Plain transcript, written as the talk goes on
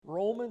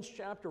Romans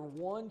chapter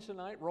 1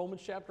 tonight.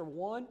 Romans chapter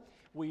 1.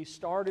 We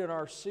started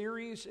our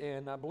series,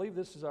 and I believe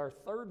this is our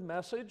third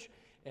message,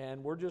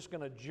 and we're just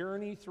going to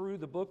journey through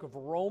the book of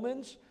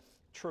Romans.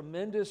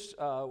 Tremendous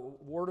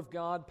Word of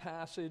God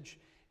passage,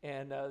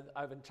 and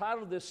I've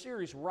entitled this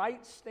series,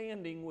 Right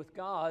Standing with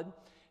God,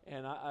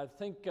 and I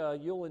think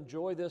you'll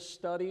enjoy this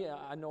study.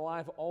 I know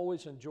I've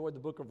always enjoyed the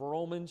book of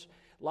Romans.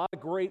 A lot of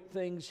great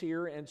things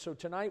here, and so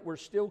tonight we're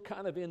still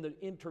kind of in the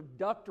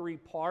introductory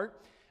part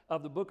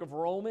of the book of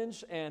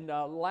Romans, and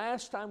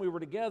last time we were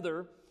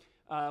together,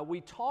 we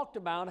talked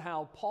about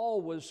how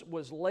Paul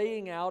was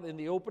laying out in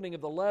the opening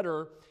of the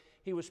letter.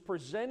 He was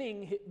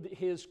presenting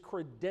his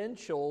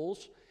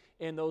credentials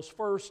in those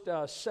first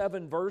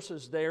 7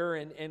 verses there,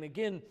 and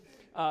again,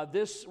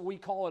 this, we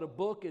call it a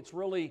book. It's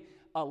really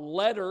a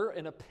letter,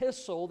 an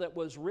epistle that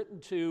was written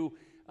to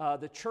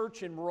the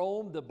church in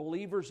Rome, the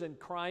believers in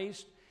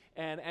Christ.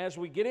 And as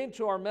we get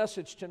into our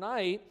message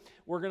tonight,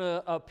 we're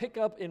going to pick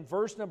up in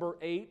verse number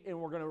 8, and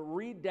we're going to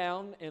read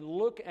down and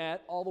look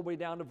at all the way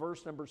down to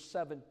verse number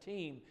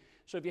 17.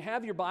 So if you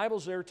have your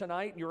Bibles there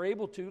tonight, and you're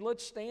able to,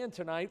 let's stand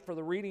tonight for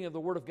the reading of the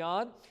Word of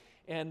God.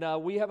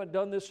 And we haven't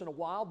done this in a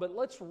while, but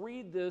let's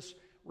read this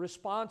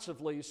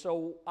responsively.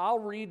 So I'll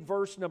read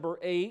verse number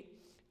 8,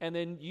 and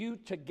then you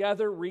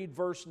together read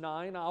verse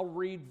 9. I'll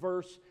read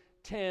verse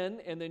 10,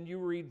 and then you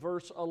read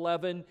verse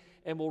 11,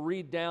 and we'll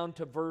read down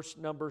to verse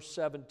number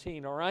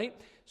 17, all right?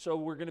 So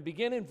we're going to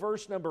begin in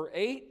verse number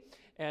 8,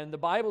 and the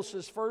Bible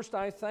says, "First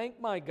I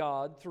thank my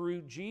God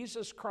through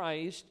Jesus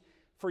Christ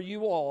for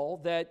you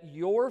all, that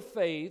your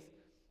faith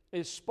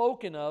is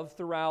spoken of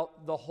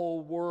throughout the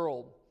whole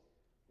world.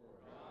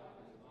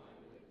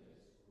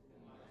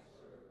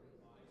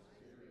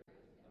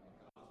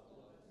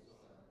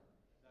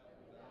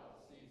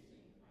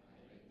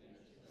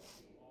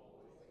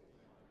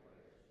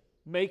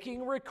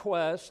 Making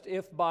request,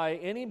 if by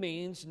any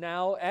means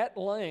now at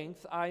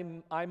length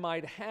I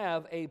might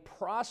have a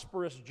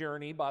prosperous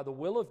journey by the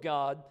will of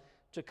God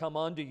to come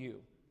unto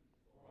you.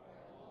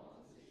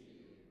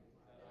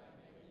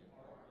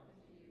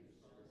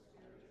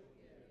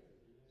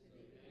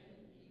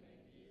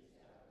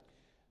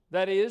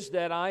 That is,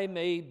 that I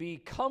may be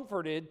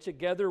comforted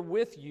together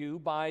with you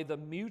by the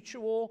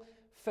mutual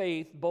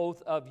faith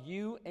both of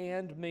you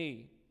and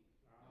me.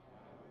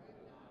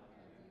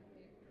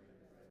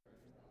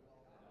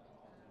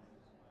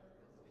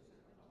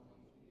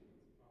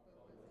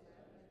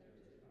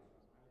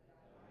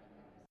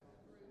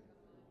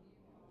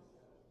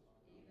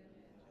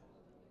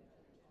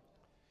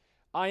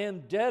 I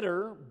am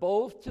debtor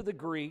both to the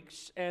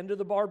Greeks and to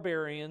the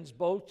barbarians,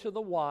 both to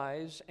the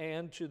wise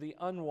and to the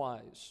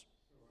unwise.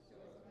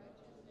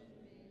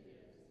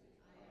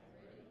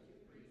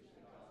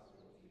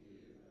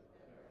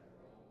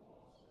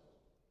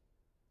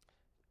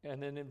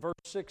 And then in verse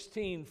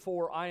 16,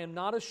 "For I am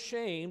not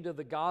ashamed of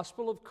the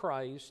gospel of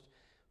Christ,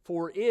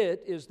 for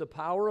it is the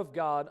power of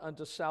God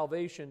unto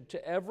salvation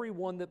to every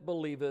one that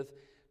believeth,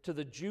 to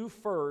the Jew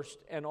first,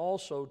 and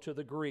also to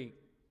the Greek."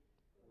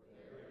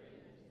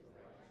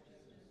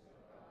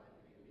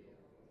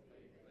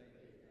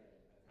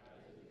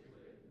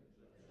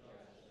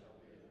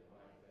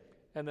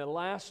 And the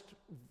last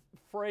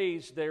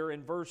phrase there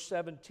in verse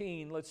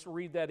 17, let's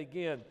read that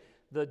again.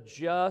 The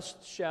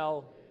just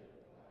shall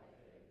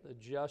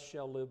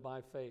live by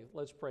faith.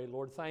 Let's pray.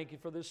 Lord, thank you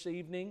for this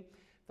evening.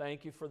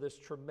 Thank you for this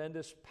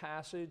tremendous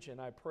passage,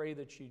 and I pray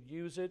that you'd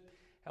use it.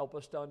 Help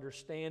us to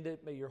understand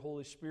it. May your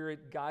Holy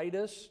Spirit guide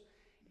us.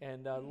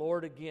 And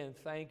Lord, again,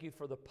 thank you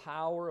for the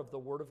power of the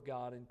Word of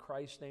God. In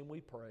Christ's name we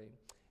pray.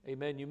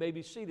 Amen. You may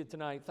be seated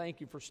tonight.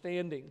 Thank you for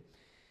standing.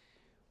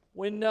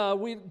 When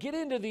we get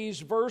into these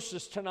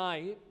verses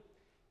tonight,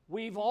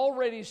 we've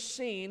already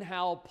seen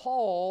how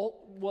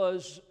Paul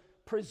was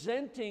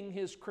presenting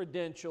his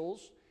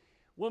credentials.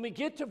 When we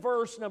get to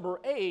verse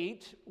number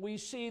 8, we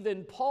see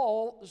then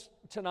Paul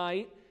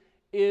tonight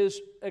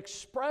is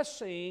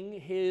expressing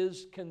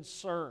his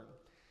concern.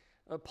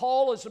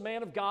 Paul, as a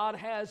man of God,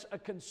 has a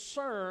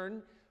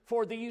concern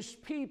for these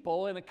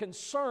people and a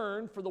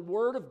concern for the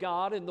Word of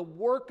God and the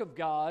work of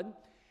God.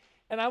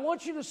 And I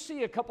want you to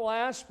see a couple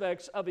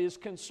aspects of his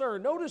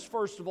concern. Notice,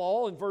 first of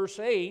all, in verse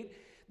 8,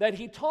 that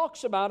he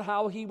talks about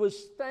how he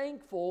was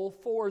thankful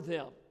for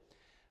them.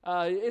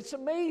 It's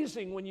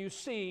amazing when you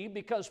see,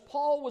 because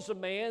Paul was a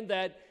man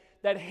that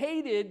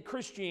hated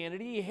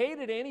Christianity. He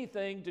hated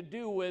anything to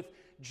do with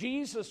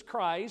Jesus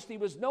Christ. He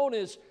was known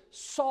as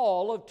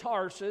Saul of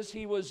Tarsus.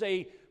 He was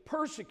a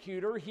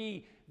persecutor.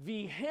 He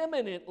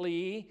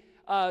vehemently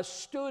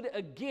stood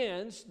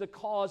against the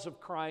cause of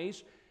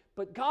Christ.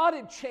 But God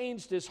had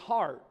changed his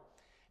heart.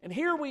 And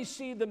here we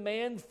see the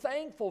man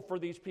thankful for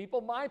these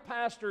people. My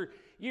pastor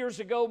years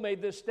ago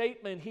made this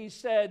statement. He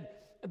said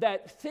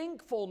that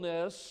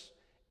thankfulness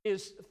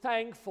is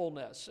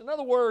thankfulness. In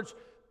other words,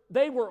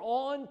 they were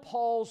on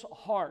Paul's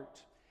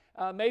heart.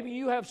 Maybe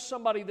you have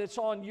somebody that's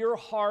on your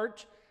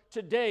heart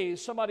today,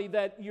 somebody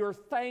that you're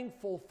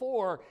thankful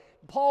for.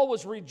 Paul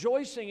was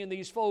rejoicing in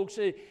these folks.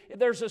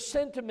 There's a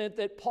sentiment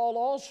that Paul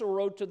also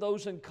wrote to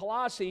those in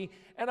Colossae,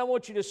 and I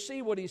want you to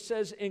see what he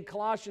says in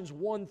Colossians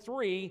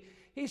 1:3.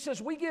 He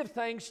says, "We give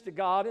thanks to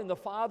God and the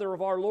Father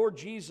of our Lord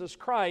Jesus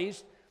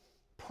Christ,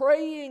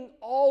 praying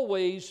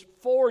always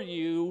for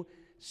you,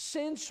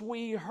 since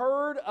we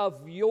heard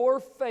of your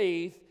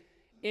faith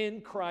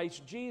in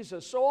Christ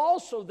Jesus." So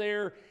also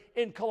there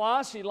in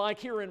Colossae, like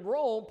here in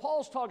Rome,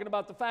 Paul's talking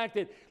about the fact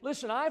that,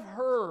 listen, I've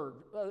heard,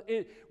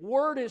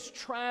 word has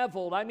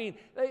traveled. I mean,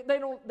 they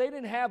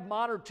didn't have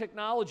modern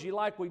technology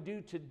like we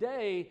do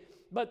today,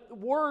 but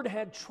word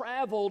had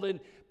traveled,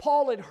 and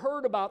Paul had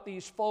heard about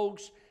these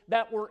folks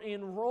that were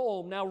in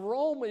Rome. Now,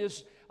 Rome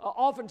is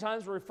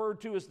oftentimes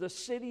referred to as the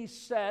city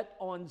set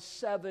on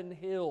 7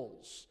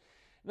 hills.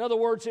 In other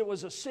words, it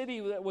was a city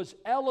that was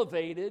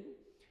elevated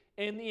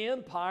in the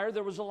empire.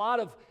 There was a lot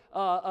of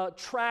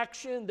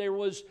traction. There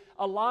was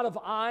a lot of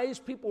eyes.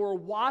 People were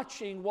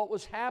watching what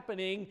was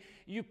happening.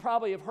 You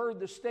probably have heard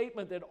the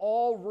statement that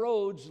all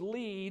roads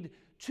lead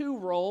to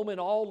Rome and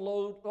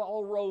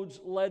all roads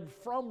led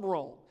from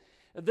Rome.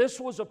 This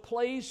was a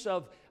place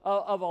of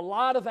a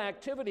lot of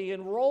activity,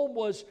 and Rome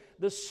was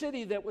the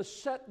city that was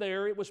set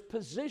there. It was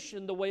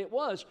positioned the way it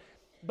was.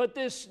 But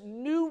this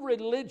new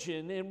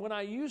religion, and when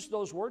I use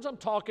those words, I'm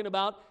talking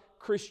about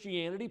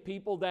Christianity,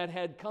 people that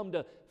had come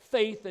to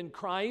faith in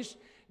Christ.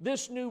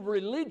 This new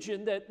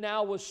religion that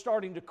now was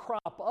starting to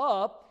crop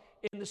up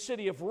in the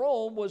city of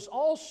Rome was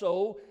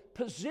also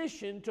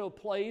positioned to a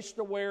place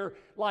to where,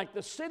 like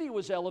the city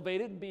was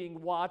elevated and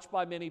being watched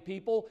by many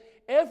people,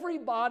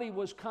 everybody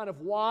was kind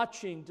of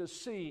watching to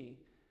see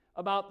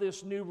about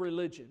this new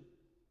religion,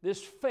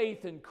 this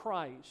faith in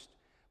Christ.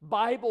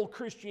 Bible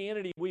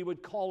Christianity, we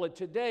would call it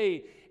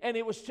today. And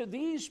it was to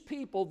these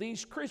people,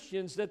 these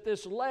Christians, that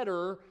this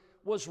letter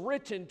was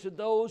written to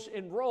those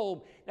in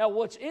Rome. Now,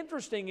 what's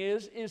interesting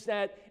is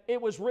that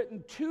it was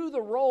written to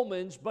the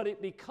Romans, but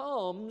it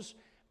becomes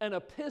an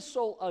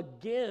epistle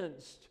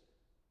against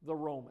the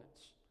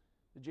Romans.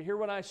 Did you hear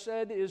what I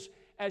said? Is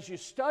as you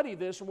study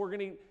this, and we're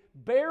going to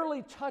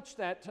barely touch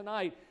that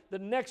tonight, the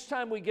next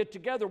time we get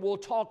together, we'll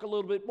talk a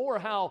little bit more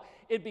how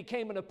it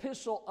became an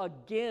epistle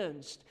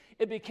against,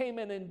 it became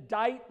an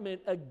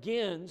indictment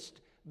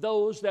against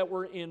those that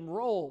were in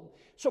Rome.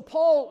 So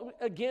Paul,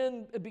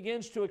 again,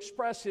 begins to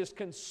express his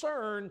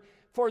concern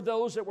for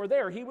those that were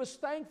there. He was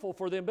thankful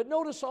for them. But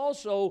notice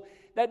also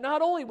that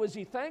not only was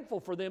he thankful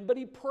for them, but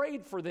he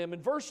prayed for them.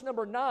 In verse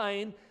number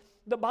 9,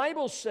 the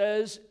Bible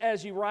says,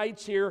 as he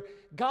writes here,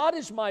 "God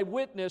is my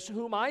witness,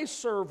 whom I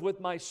serve with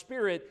my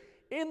spirit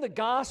in the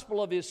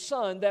gospel of his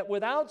Son, that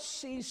without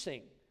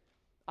ceasing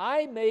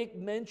I make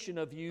mention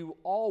of you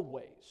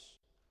always."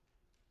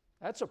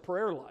 That's a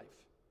prayer life.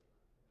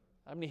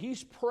 I mean,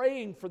 he's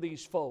praying for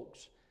these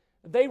folks.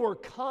 They were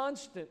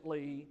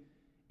constantly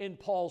in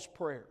Paul's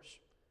prayers.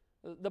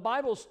 The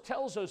Bible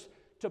tells us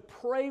to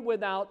pray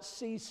without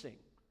ceasing.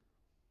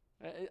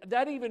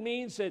 That even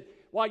means that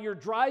while you're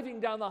driving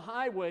down the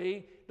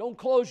highway, don't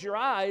close your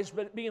eyes,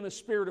 but be in the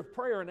spirit of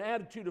prayer, an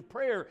attitude of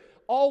prayer.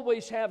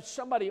 Always have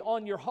somebody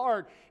on your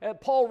heart.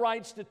 Paul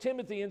writes to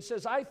Timothy and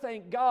says, "I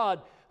thank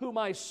God, whom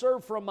I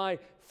serve from my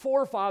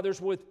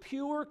forefathers with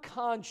pure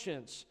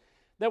conscience,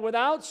 that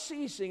without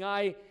ceasing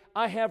I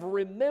have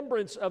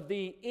remembrance of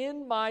thee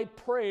in my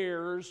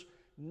prayers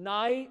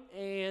night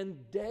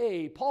and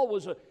day." Paul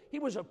was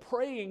a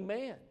praying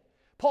man.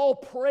 Paul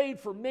prayed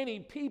for many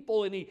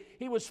people, and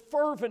he was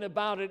fervent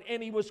about it,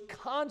 and he was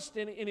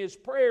constant in his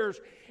prayers.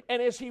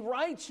 And as he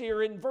writes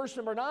here in verse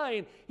number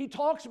 9, he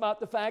talks about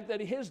the fact that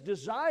his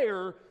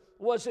desire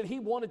was that he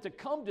wanted to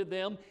come to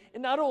them,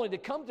 and not only to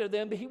come to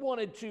them, but he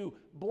wanted to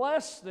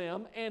bless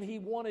them, and he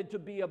wanted to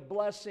be a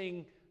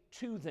blessing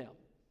to them.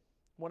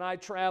 When I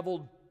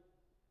traveled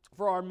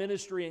for our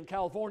ministry in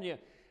California,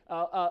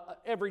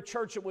 every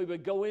church that we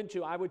would go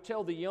into, I would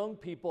tell the young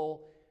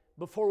people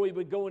before we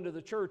would go into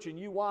the church, and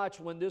you watch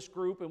when this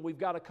group, and we've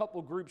got a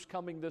couple groups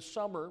coming this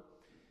summer,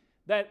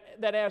 that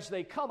as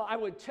they come, I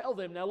would tell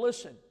them, now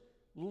listen,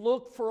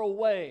 look for a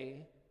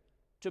way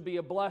to be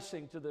a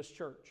blessing to this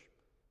church.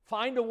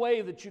 Find a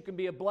way that you can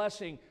be a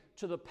blessing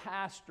to the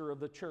pastor of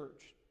the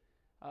church.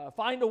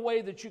 Find a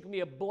way that you can be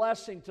a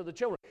blessing to the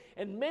children.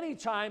 And many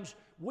times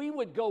we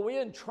would go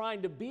in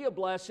trying to be a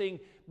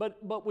blessing,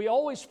 but we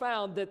always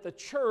found that the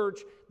church,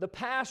 the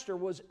pastor,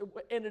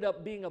 ended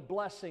up being a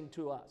blessing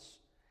to us.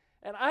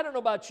 And I don't know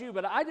about you,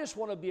 but I just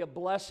want to be a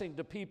blessing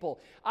to people.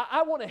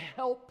 I want to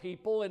help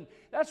people, and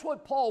that's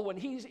what Paul, when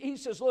he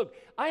says, look,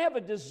 I have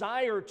a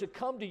desire to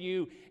come to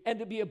you and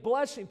to be a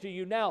blessing to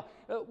you. Now,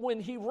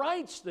 when he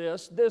writes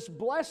this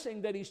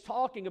blessing that he's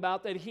talking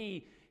about, that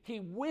he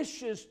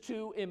wishes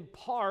to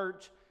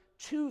impart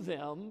to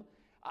them,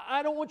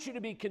 I don't want you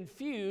to be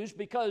confused,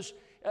 because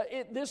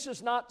this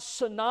is not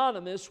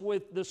synonymous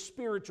with the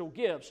spiritual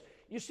gifts.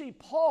 You see,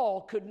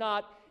 Paul could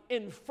not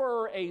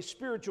infer a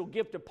spiritual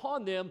gift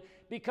upon them,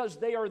 because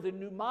they are the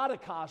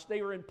pneumatikos.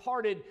 They are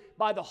imparted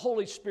by the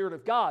Holy Spirit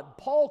of God.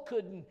 Paul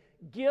couldn't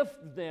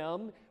gift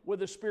them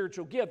with a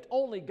spiritual gift.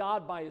 Only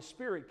God by His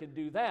Spirit can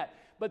do that.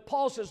 But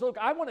Paul says, look,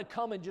 I want to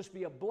come and just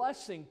be a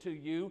blessing to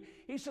you.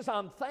 He says,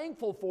 I'm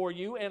thankful for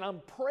you and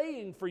I'm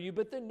praying for you.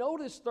 But then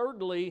notice,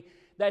 thirdly,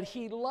 that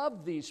he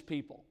loved these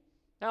people.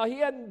 Now, he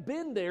hadn't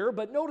been there,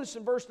 but notice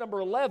in verse number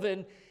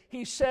 11,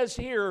 he says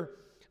here,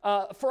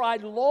 for I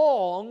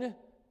long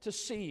to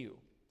see you,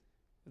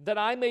 that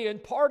I may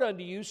impart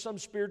unto you some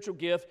spiritual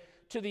gift,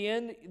 to the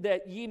end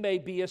that ye may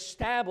be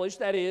established,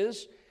 that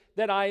is,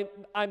 that I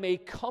may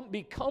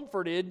be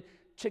comforted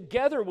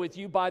together with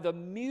you by the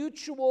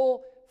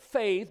mutual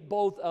faith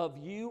both of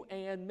you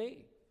and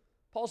me.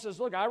 Paul says,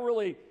 look, I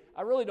really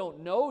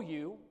don't know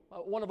you.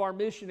 One of our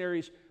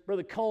missionaries,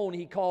 Brother Cone,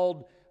 he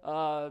called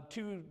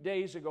 2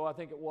 days ago, I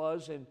think it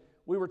was, and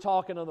we were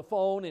talking on the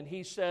phone, and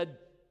he said,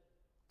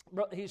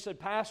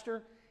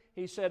 Pastor,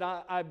 he said,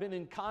 I've been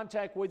in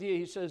contact with you.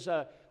 He says,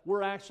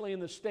 we're actually in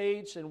the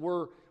States, and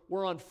we're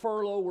on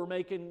furlough. We're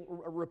making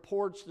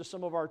reports to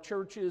some of our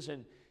churches.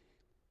 And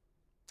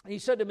he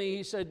said to me,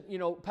 he said, you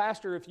know,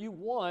 Pastor, if you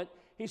want,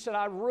 he said,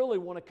 I really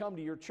want to come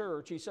to your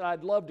church. He said,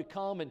 I'd love to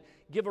come and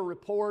give a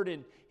report.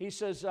 And he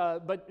says,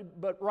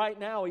 but right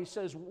now, he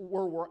says,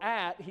 where we're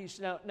at, he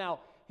said,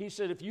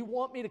 if you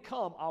want me to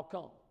come, I'll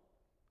come.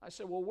 I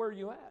said, well, where are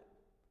you at?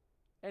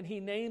 And he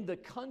named the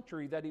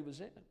country that he was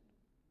in.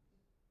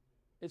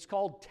 It's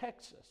called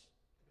Texas.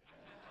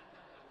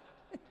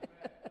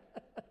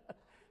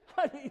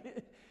 I mean,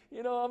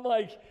 you know, I'm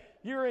like,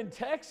 you're in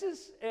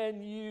Texas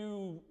and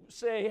you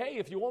say, hey,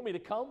 if you want me to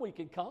come, we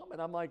can come.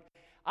 And I'm like,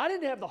 I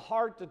didn't have the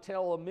heart to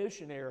tell a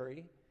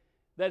missionary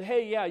that,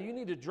 hey, yeah, you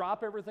need to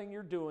drop everything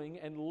you're doing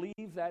and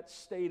leave that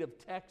state of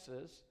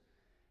Texas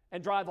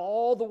and drive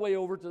all the way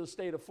over to the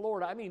state of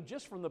Florida. I mean,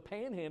 just from the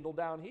panhandle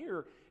down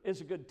here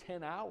is a good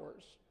 10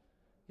 hours.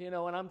 You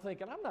know, and I'm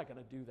thinking, I'm not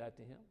going to do that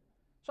to him.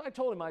 So I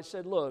told him, I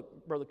said,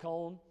 look, Brother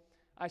Cone,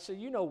 I said,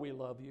 you know we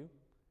love you,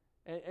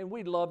 and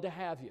we'd love to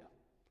have you.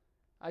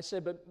 I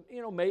said, but,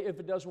 you know, if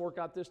it doesn't work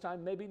out this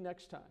time, maybe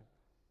next time.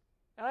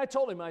 And I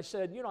told him, I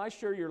said, you know, I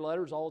share your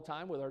letters all the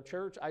time with our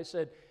church. I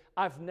said,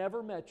 I've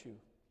never met you,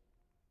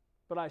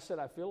 but I said,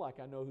 I feel like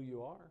I know who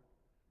you are.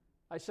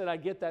 I said, I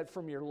get that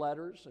from your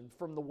letters and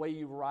from the way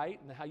you write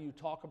and how you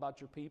talk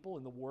about your people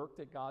and the work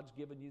that God's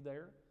given you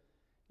there.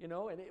 You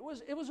know, and it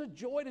was a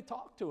joy to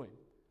talk to him.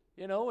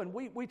 You know, and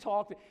we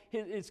talked.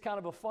 It's kind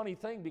of a funny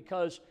thing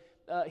because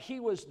he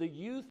was the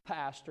youth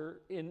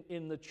pastor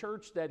in the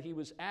church that he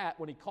was at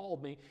when he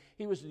called me.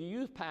 He was the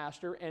youth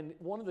pastor, and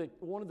one of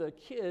the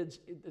kids,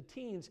 the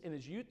teens in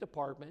his youth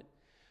department,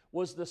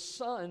 was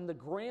the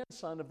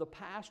grandson of the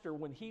pastor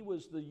when he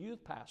was the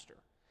youth pastor.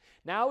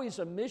 Now he's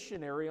a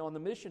missionary on the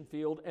mission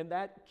field, and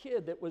that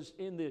kid that was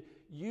in the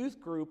youth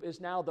group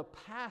is now the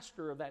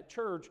pastor of that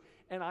church,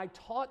 and I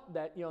taught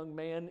that young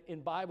man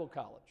in Bible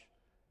college.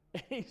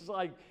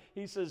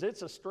 He says,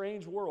 it's a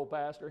strange world,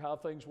 Pastor, how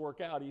things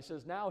work out. He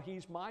says, now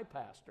he's my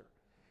pastor.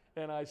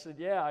 And I said,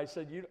 yeah. I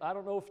said, I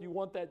don't know if you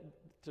want that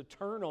to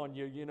turn on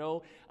you, you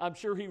know. I'm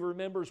sure he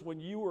remembers when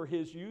you were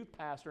his youth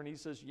pastor. And he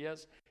says,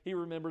 yes, he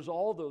remembers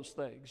all those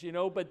things, you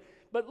know. But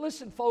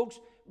listen,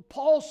 folks,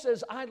 Paul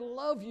says, I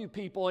love you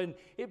people. And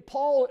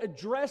Paul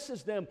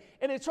addresses them.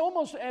 And it's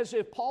almost as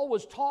if Paul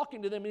was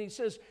talking to them. And he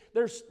says,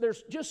 there's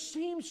just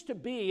seems to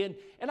be,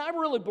 and I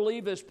really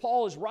believe as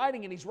Paul is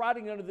writing, and he's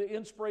writing under the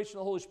inspiration of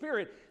the Holy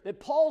Spirit,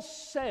 that Paul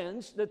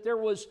sensed that there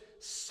was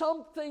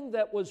something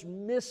that was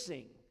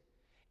missing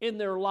in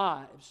their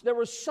lives. There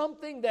was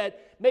something that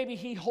maybe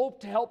he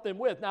hoped to help them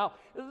with. Now,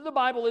 the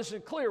Bible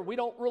isn't clear. We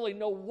don't really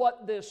know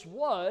what this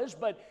was,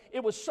 but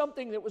it was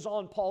something that was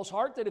on Paul's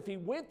heart that if he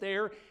went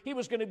there, he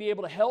was going to be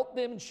able to help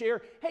them and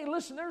share, hey,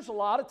 listen, there's a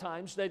lot of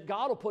times that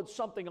God will put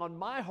something on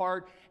my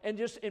heart and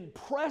just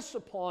impress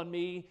upon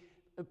me,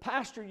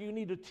 Pastor, you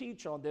need to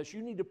teach on this.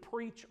 You need to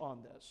preach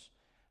on this.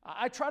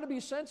 I try to be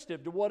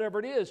sensitive to whatever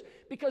it is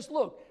because,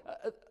 look,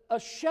 a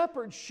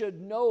shepherd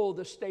should know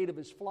the state of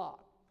his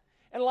flock.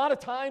 And a lot of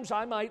times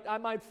I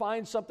might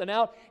find something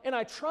out, and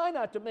I try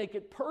not to make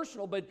it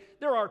personal, but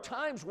there are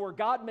times where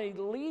God may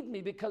lead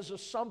me because of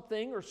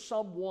something or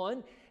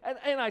someone,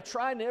 and I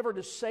try never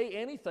to say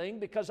anything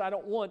because I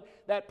don't want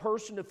that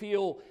person to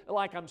feel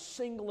like I'm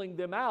singling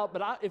them out.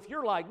 But if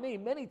you're like me,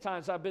 many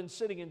times I've been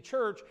sitting in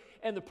church,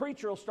 and the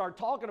preacher will start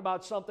talking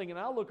about something, and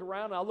I'll look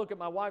around, and I'll look at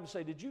my wife and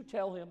say, did you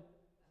tell him?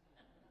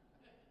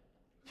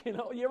 You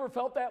know, you ever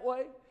felt that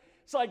way?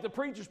 It's like the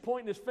preacher's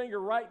pointing his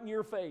finger right in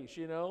your face,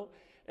 you know.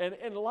 And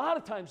a lot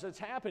of times that's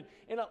happened.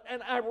 And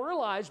I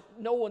realized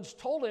no one's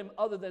told him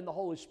other than the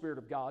Holy Spirit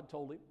of God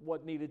told him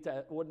what needed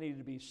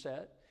to be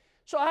said.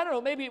 So I don't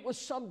know, maybe it was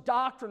some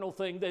doctrinal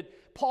thing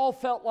that Paul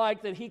felt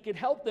like that he could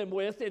help them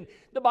with. And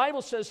the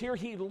Bible says here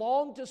he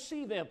longed to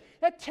see them.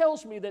 That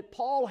tells me that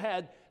Paul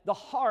had the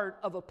heart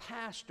of a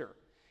pastor.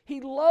 He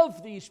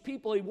loved these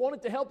people. He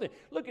wanted to help them.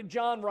 Look at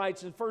John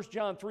writes in 1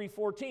 John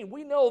 3:14.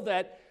 We know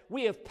that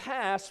we have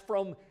passed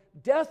from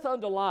death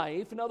unto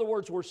life. In other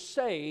words, we're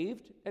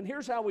saved. And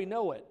here's how we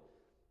know it.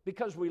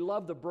 Because we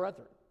love the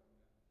brethren.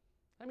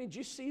 I mean, did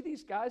you see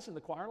these guys in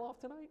the choir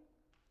loft tonight?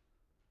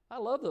 I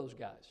love those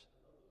guys.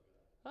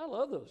 I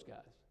love those guys.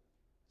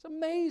 It's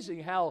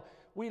amazing how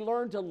we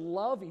learn to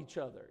love each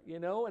other,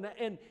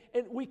 and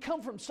we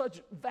come from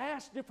such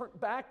vast different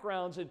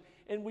backgrounds,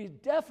 and we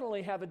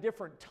definitely have a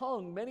different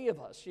tongue, many of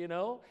us,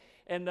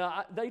 and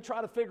they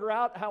try to figure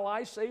out how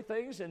I say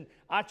things, and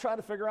I try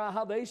to figure out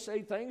how they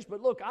say things,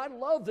 but look, I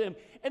love them,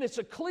 and it's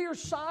a clear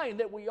sign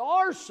that we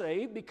are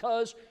saved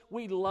because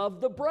we love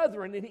the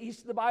brethren, and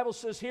the Bible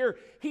says here,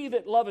 he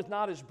that loveth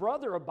not his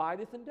brother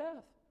abideth in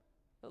death.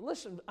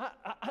 Listen,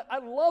 I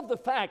love the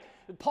fact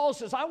that Paul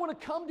says, I want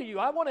to come to you.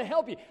 I want to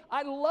help you.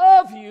 I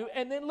love you.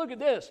 And then look at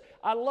this.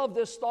 I love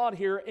this thought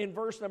here in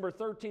verse number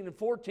 13 and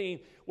 14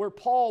 where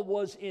Paul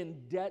was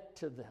in debt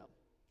to them.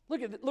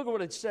 Look at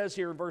what it says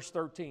here in verse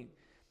 13.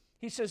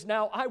 He says,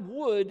 now I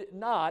would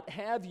not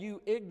have you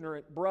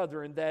ignorant,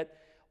 brethren, that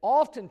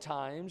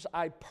oftentimes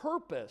I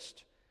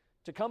purposed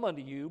to come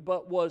unto you,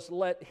 but was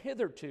let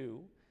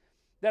hitherto,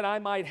 that I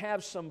might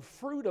have some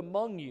fruit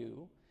among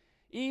you,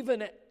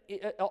 even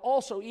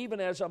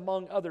as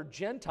among other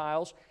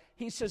Gentiles.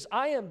 He says,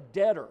 I am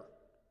debtor,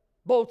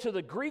 both to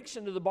the Greeks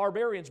and to the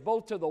barbarians,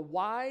 both to the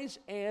wise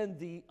and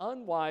the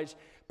unwise.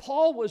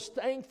 Paul was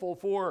thankful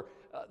for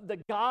the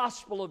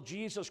gospel of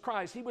Jesus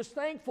Christ. He was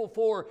thankful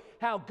for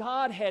how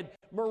God had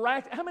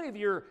miraculous. How many of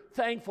you are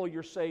thankful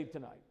you're saved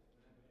tonight?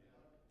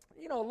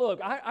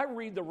 Look, I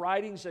read the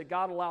writings that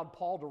God allowed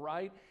Paul to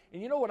write,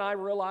 and you know what I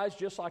realized,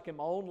 just like in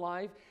my own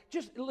life?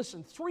 Just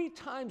listen, 3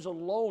 times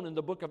alone in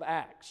the book of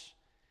Acts,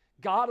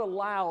 God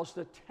allows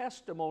the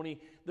testimony,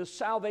 the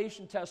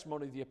salvation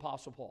testimony of the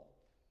Apostle Paul.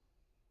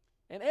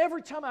 And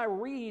every time I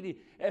read,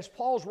 as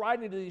Paul's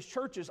writing to these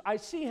churches, I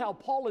see how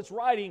Paul is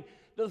writing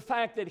to the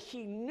fact that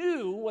he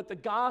knew what the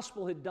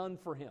gospel had done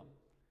for him.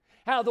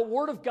 How the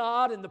Word of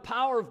God and the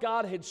power of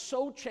God had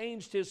so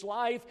changed his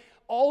life,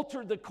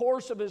 altered the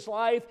course of his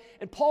life,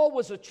 and Paul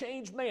was a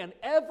changed man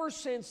ever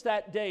since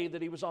that day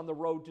that he was on the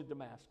road to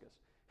Damascus.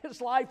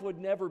 His life would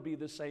never be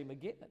the same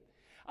again.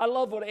 I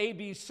love what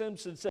A.B.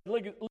 Simpson said.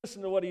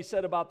 Listen to what he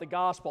said about the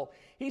gospel.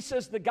 He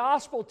says, the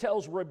gospel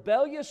tells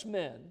rebellious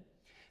men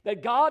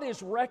that God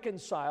is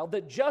reconciled,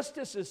 that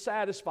justice is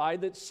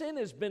satisfied, that sin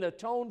has been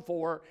atoned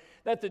for,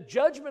 that the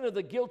judgment of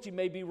the guilty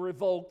may be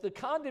revoked, the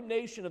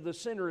condemnation of the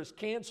sinner is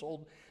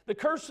canceled, the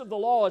curse of the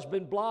law has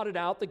been blotted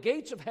out, the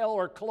gates of hell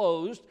are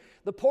closed,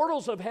 the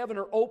portals of heaven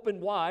are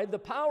opened wide, the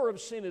power of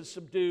sin is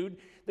subdued,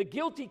 the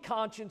guilty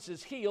conscience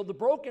is healed, the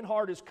broken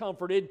heart is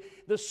comforted,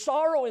 the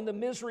sorrow and the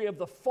misery of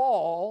the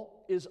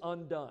fall is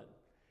undone.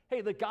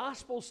 Hey, the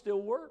gospel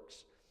still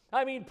works.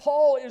 I mean,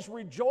 Paul is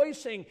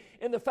rejoicing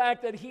in the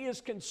fact that he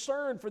is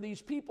concerned for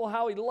these people,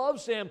 how he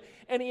loves them,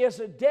 and he has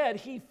a debt.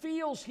 He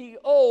feels he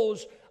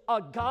owes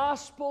a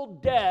gospel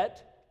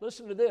debt,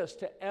 listen to this,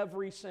 to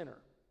every sinner.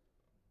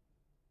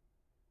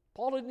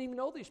 Paul didn't even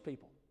know these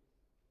people.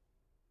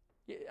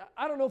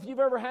 I don't know if you've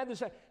ever had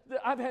this.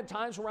 I've had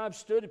times where I've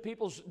stood at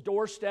people's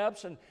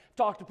doorsteps and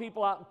talked to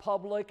people out in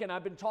public, and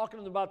I've been talking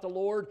to them about the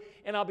Lord,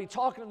 and I'll be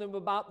talking to them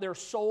about their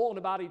soul and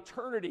about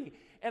eternity.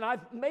 And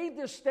I've made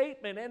this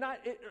statement, and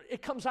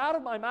it comes out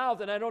of my mouth,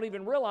 and I don't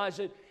even realize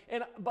it.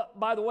 But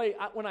by the way,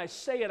 when I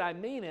say it, I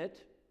mean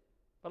it.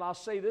 But I'll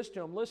say this to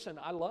them, listen,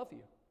 I love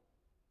you.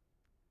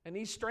 And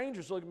these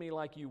strangers look at me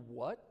like, you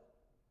what?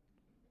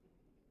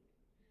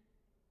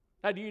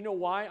 Now, do you know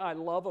why I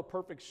love a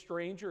perfect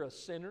stranger, a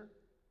sinner?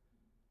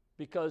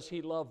 Because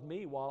he loved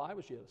me while I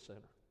was yet a sinner.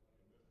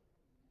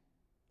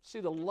 See,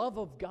 the love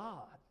of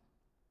God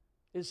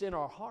is in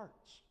our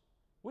hearts.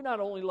 We not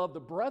only love the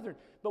brethren,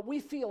 but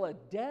we feel a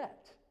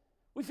debt.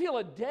 We feel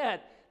a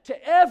debt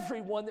to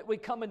everyone that we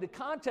come into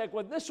contact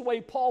with. This is the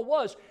way Paul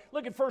was.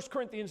 Look at 1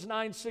 Corinthians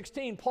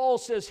 9:16. Paul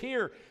says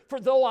here, for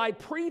though I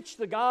preach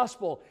the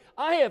gospel,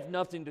 I have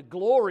nothing to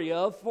glory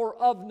of, for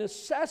of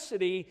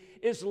necessity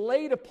is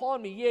laid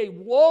upon me. Yea,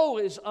 woe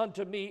is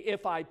unto me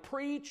if I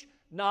preach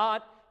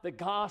not the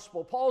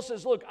gospel. Paul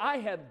says, look, I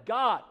have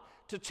got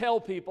to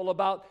tell people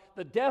about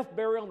the death,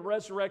 burial, and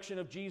resurrection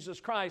of Jesus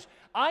Christ.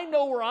 I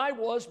know where I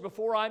was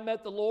before I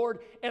met the Lord,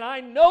 and I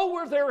know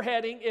where they're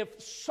heading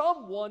if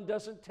someone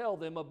doesn't tell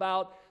them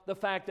about the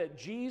fact that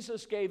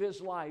Jesus gave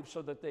his life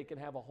so that they can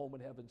have a home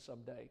in heaven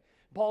someday.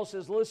 Paul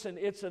says, listen,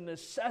 it's a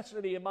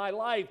necessity in my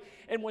life.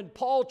 And when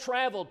Paul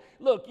traveled,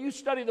 look, you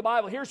study the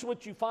Bible, here's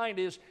what you find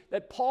is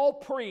that Paul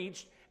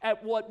preached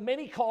at what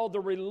many call the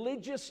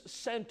religious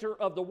center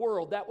of the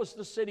world. That was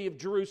the city of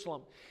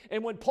Jerusalem.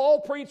 And when Paul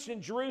preached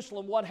in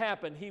Jerusalem, what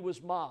happened? He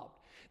was mobbed.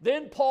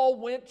 Then Paul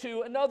went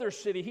to another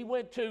city. He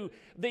went to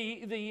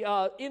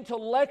the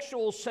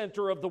intellectual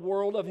center of the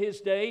world of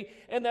his day,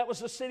 and that was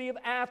the city of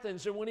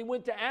Athens. And when he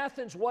went to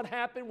Athens, what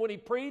happened when he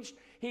preached?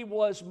 He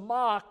was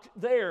mocked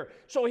there.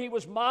 So he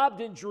was mobbed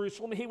in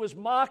Jerusalem. He was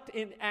mocked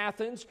in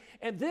Athens.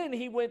 And then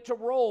he went to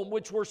Rome,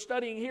 which we're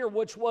studying here,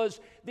 which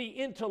was the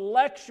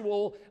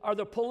intellectual or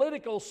the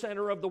political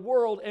center of the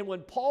world. And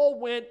when Paul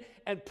went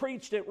and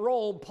preached at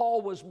Rome,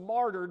 Paul was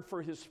martyred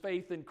for his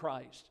faith in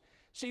Christ.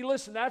 See,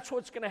 listen, that's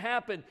what's going to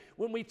happen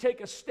when we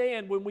take a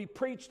stand, when we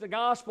preach the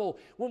gospel,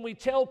 when we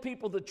tell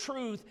people the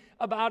truth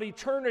about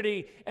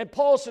eternity. And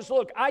Paul says,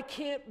 look, I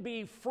can't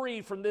be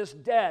free from this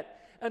debt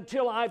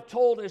until I've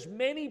told as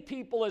many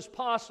people as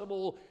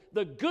possible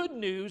the good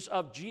news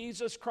of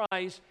Jesus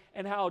Christ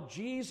and how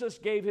Jesus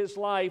gave his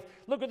life.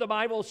 Look what the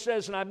Bible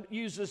says, and I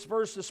used this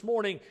verse this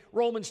morning,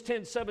 Romans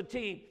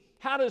 10:17.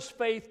 How does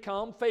faith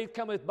come? Faith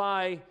cometh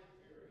by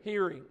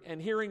hearing.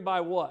 And hearing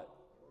by what?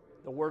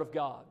 The Word of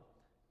God.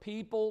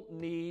 People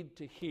need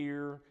to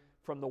hear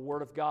from the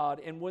Word of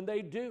God. And when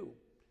they do,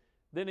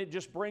 then it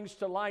just brings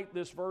to light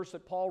this verse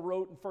that Paul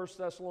wrote in 1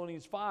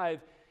 Thessalonians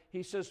 5.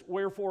 He says,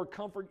 wherefore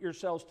comfort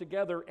yourselves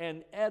together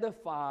and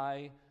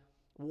edify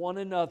one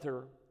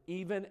another,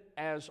 even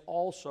as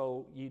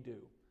also ye do.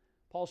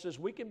 Paul says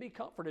we can be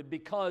comforted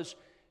because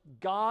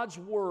God's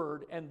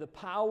Word and the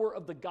power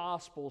of the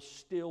gospel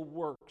still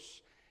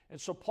works. And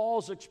so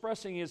Paul's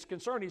expressing his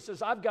concern. He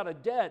says, I've got a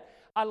debt.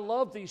 I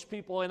love these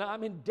people, and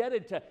I'm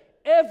indebted to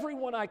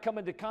everyone I come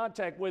into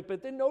contact with.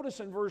 But then notice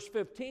in verse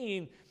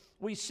 15,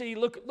 we see,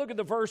 look at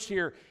the verse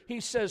here. He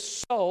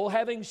says, so,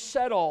 having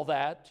said all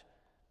that,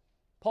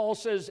 Paul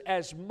says,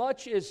 as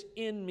much as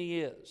in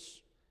me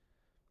is,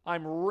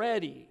 I'm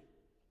ready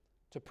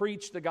to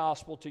preach the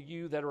gospel to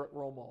you that are at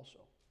Rome also.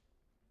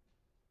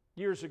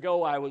 Years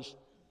ago, I was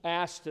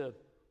asked to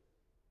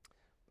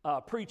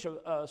preach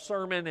a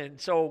sermon, and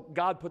so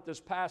God put this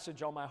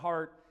passage on my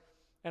heart,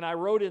 and I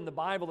wrote in the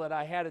Bible that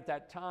I had at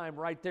that time,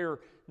 right there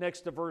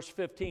next to verse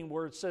 15,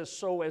 where it says,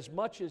 so as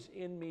much as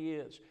in me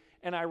is.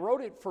 And I wrote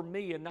it for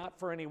me and not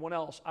for anyone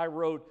else. I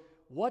wrote,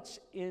 what's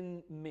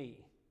in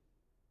me?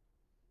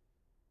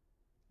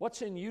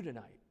 What's in you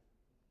tonight?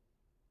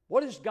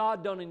 What has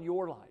God done in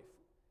your life?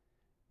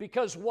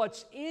 Because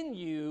what's in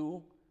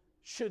you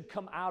should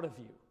come out of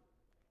you.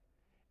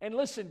 And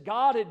listen,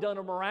 God had done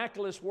a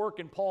miraculous work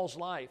in Paul's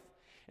life.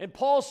 And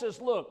Paul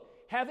says, look,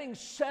 having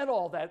said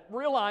all that,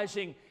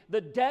 realizing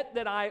the debt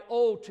that I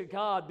owe to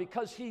God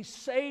because He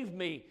saved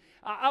me,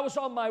 I was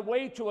on my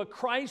way to a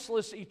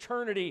Christless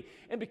eternity,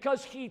 and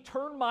because He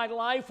turned my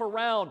life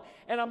around,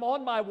 and I'm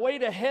on my way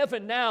to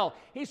heaven now,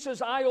 He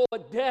says, I owe a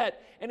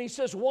debt, and He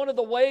says, one of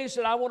the ways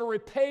that I want to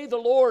repay the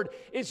Lord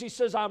is He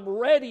says, I'm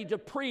ready to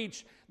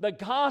preach the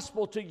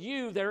gospel to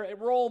you there at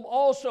Rome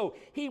also.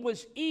 He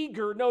was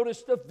eager,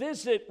 notice, to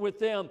visit with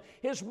them.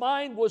 His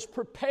mind was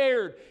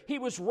prepared. He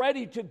was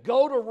ready to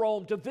go to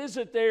Rome, to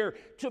visit there,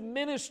 to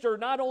minister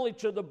not only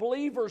to the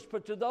believers,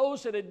 but to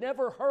those that had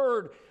never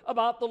heard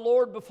about the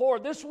Lord before.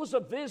 This was a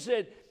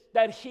visit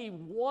that he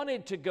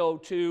wanted to go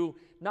to,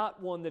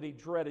 not one that he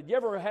dreaded. You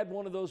ever had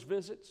one of those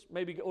visits?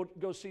 Maybe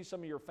go see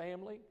some of your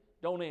family?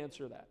 Don't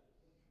answer that.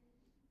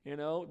 You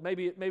know,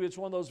 maybe it's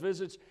one of those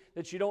visits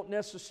that you don't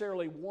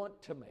necessarily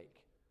want to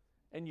make,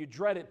 and you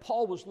dread it.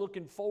 Paul was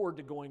looking forward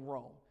to going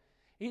Rome.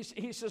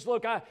 He says,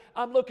 look,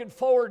 I'm looking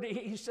forward.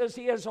 He says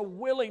he has a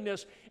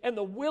willingness, and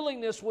the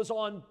willingness was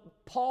on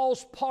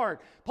Paul's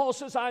part. Paul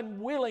says, I'm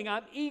willing,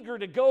 I'm eager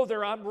to go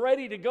there, I'm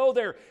ready to go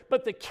there.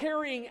 But the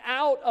carrying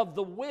out of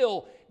the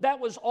will, that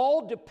was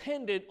all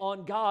dependent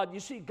on God. You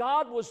see,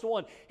 God was the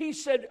one. He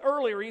said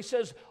earlier, he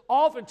says,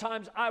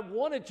 oftentimes I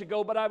wanted to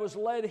go, but I was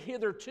led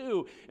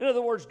hitherto. In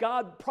other words,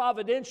 God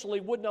providentially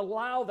wouldn't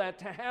allow that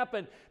to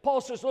happen. Paul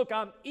says, look,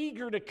 I'm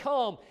eager to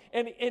come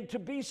and to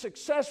be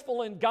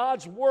successful in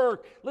God's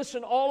work.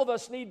 Listen, all of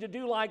us need to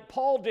do like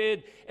Paul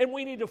did, and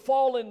we need to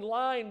fall in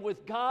line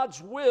with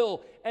God's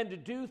will and to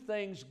do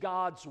things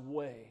God's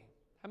way.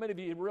 How many of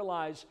you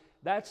realize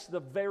that's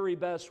the very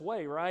best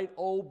way, right?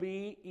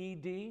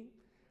 OBEDIENCE,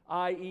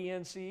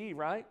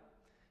 right?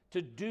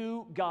 To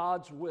do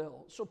God's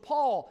will. So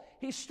Paul,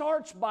 he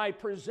starts by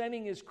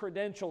presenting his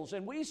credentials,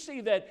 and we see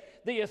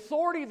that the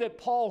authority that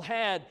Paul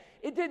had,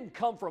 it didn't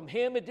come from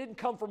him, it didn't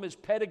come from his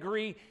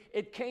pedigree,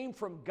 it came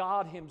from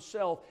God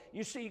himself.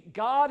 You see,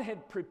 God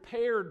had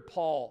prepared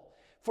Paul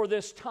for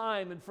this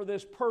time and for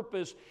this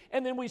purpose.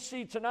 And then we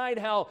see tonight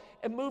how,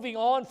 and moving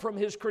on from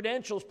his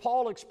credentials,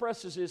 Paul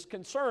expresses his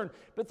concern.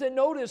 But then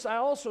notice, I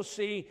also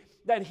see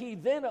that he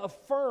then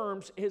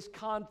affirms his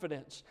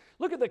confidence.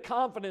 Look at the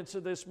confidence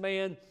of this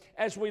man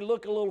as we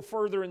look a little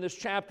further in this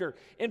chapter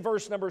in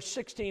verse number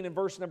 16 and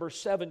verse number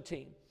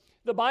 17.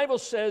 The Bible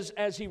says,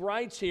 as he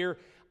writes here,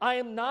 I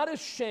am not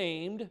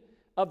ashamed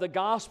of the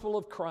gospel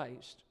of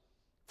Christ,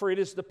 for it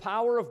is the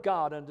power of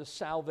God unto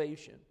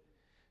salvation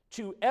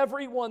to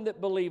everyone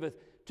that believeth,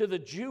 to the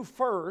Jew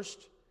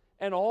first,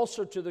 and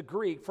also to the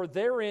Greek. For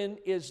therein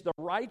is the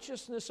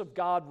righteousness of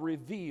God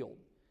revealed,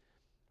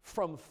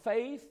 from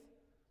faith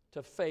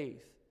to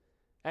faith.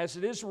 As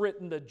it is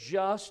written, the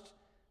just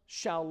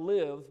shall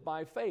live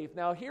by faith.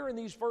 Now here in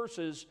these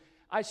verses,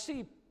 I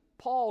see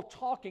Paul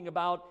talking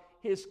about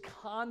his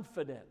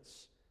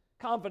confidence.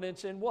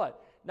 Confidence in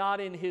what?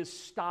 Not in his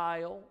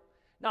style,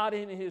 not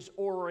in his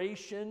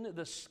oration,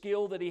 the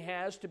skill that he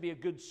has to be a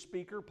good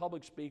speaker,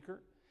 public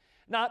speaker.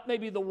 Not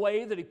maybe the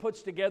way that he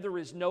puts together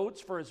his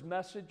notes for his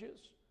messages.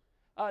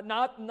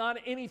 Not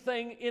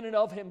anything in and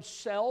of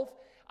himself.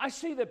 I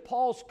see that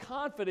Paul's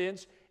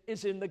confidence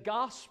is in the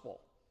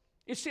gospel.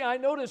 You see, I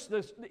notice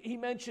this. He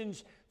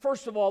mentions,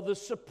 first of all, the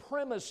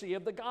supremacy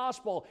of the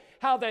gospel.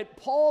 How that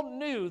Paul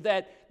knew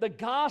that the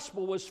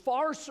gospel was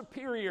far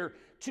superior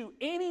to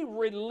any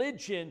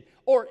religion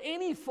or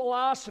any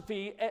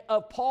philosophy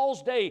of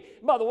Paul's day.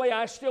 By the way,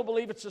 I still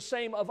believe it's the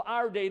same of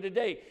our day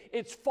today.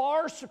 It's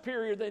far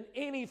superior than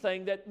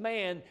anything that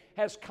man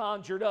has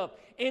conjured up.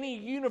 Any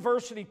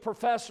university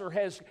professor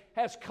has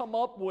come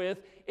up with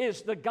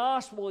is the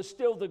gospel is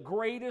still the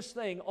greatest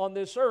thing on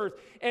this earth,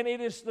 and it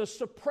is the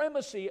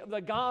supremacy of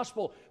the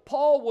gospel.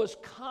 Paul was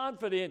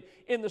confident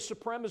in the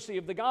supremacy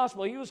of the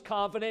gospel. He was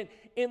confident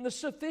in the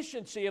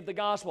sufficiency of the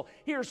gospel.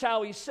 Here's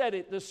how he said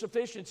it, the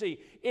sufficiency.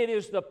 It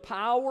is the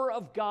power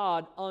of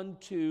God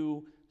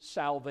unto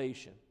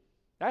salvation.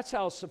 That's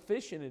how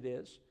sufficient it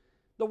is.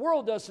 The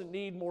world doesn't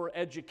need more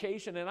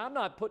education, and I'm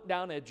not putting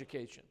down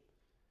education.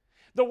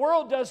 The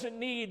world doesn't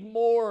need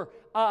more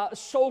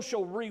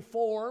social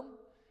reform.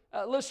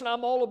 Listen,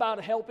 I'm all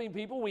about helping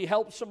people. We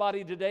helped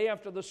somebody today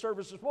after the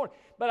service this morning.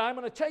 But I'm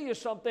going to tell you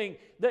something,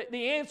 that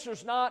the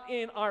answer's not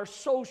in our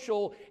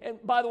social, and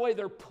by the way,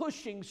 they're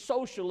pushing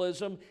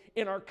socialism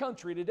in our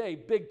country today,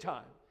 big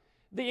time.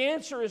 The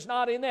answer is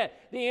not in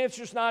that. The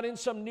answer is not in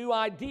some new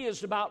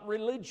ideas about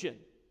religion,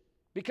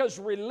 because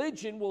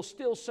religion will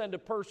still send a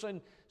person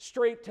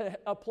straight to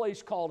a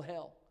place called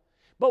hell.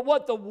 But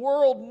what the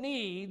world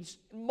needs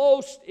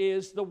most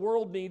is the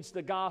world needs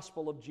the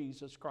gospel of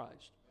Jesus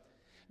Christ.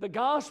 The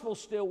gospel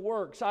still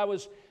works. I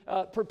was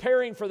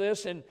preparing for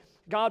this, and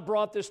God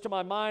brought this to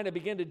my mind. I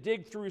began to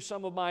dig through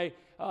some of my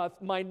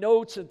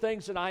notes and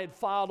things that I had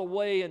filed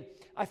away, and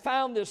I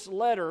found this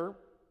letter,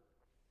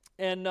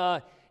 and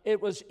it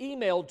was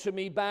emailed to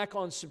me back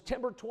on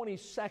September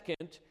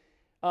 22nd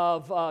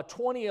of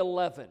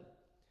 2011.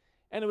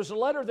 And it was a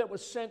letter that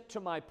was sent to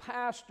my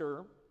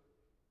pastor,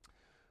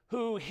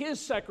 who his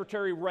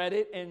secretary read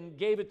it and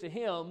gave it to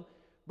him.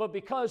 But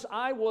because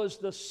I was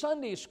the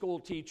Sunday school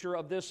teacher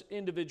of this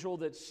individual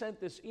that sent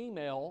this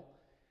email,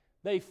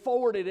 they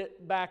forwarded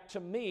it back to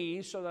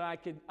me so that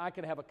I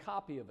could have a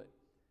copy of it.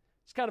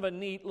 It's kind of a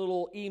neat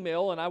little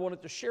email, and I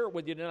wanted to share it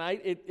with you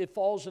tonight. It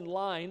falls in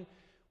line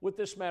with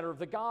this matter of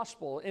the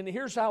gospel. And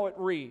here's how it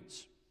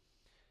reads.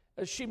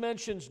 As she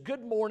mentions,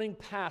 "Good morning,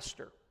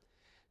 Pastor.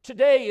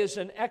 Today is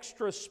an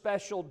extra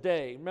special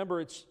day."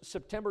 Remember, it's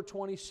September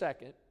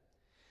 22nd.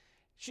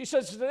 She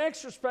says it's an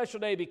extra special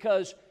day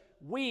because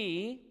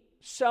we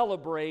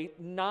celebrate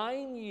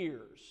 9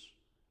 years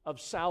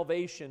of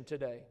salvation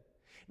today.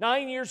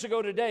 9 years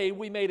ago today,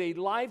 we made a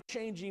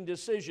life-changing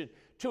decision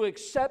to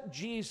accept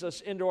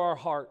Jesus into our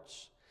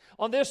hearts.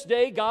 On this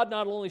day, God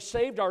not only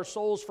saved our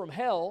souls from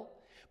hell,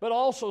 but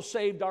also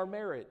saved our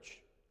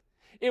marriage.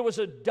 It was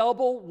a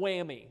double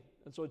whammy.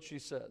 That's what she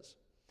says.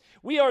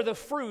 We are the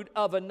fruit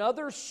of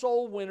another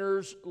soul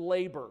winner's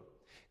labor.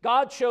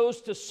 God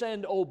chose to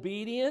send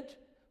obedient,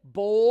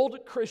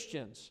 bold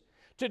Christians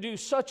to do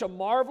such a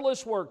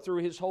marvelous work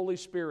through His Holy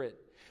Spirit.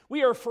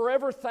 We are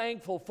forever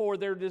thankful for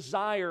their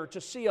desire to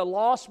see a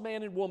lost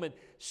man and woman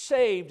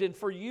saved, and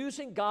for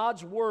using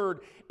God's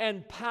word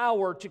and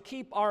power to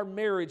keep our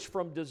marriage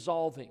from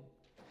dissolving.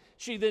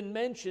 She then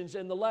mentions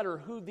in the letter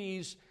who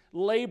these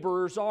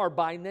laborers are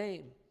by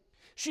name.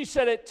 She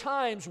said, at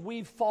times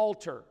we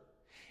falter,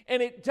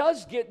 and it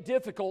does get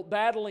difficult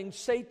battling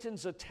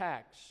Satan's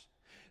attacks,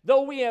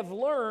 though we have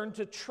learned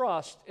to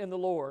trust in the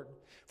Lord.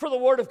 For the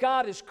word of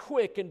God is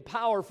quick and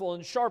powerful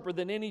and sharper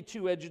than any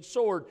two-edged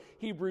sword,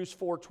 Hebrews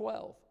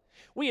 4:12.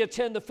 We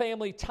attend the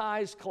family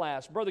ties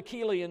class. Brother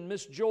Keeley and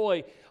Miss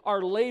Joy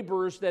are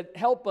laborers that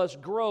help us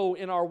grow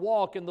in our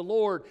walk in the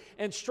Lord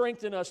and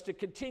strengthen us to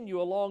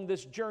continue along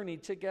this journey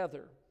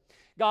together.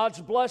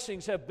 God's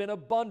blessings have been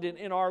abundant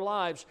in our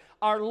lives.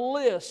 Our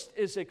list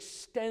is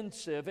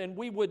extensive, and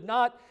we would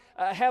not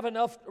have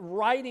enough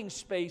writing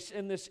space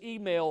in this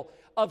email.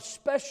 Of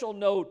special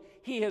note,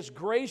 He has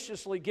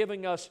graciously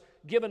given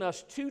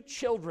us 2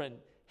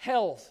 children,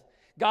 health,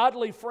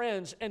 godly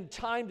friends, and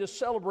time to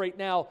celebrate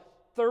now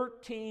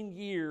 13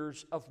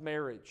 years of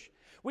marriage.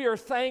 We are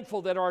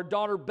thankful that our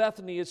daughter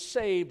Bethany is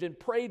saved, and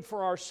prayed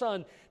for our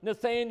son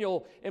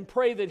Nathaniel and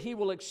pray that he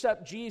will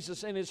accept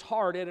Jesus in his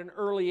heart at an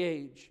early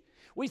age.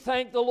 We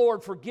thank the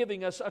Lord for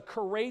giving us a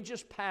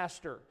courageous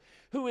pastor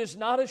who is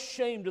not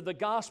ashamed of the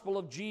gospel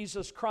of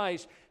Jesus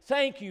Christ.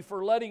 Thank you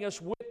for letting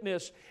us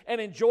witness and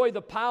enjoy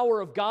the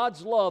power of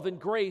God's love and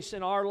grace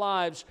in our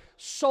lives.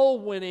 Soul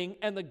winning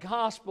and the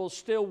gospel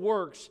still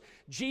works.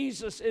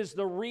 Jesus is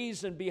the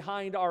reason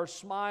behind our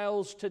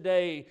smiles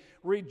today.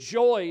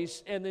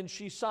 Rejoice. And then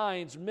she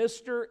signs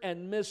Mr.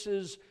 and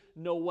Mrs.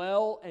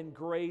 Noel and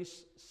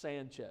Grace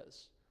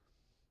Sanchez.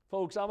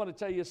 Folks, I'm going to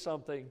tell you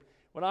something.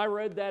 When I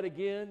read that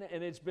again,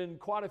 and it's been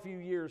quite a few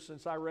years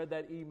since I read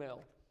that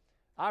email,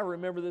 I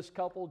remember this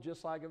couple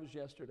just like it was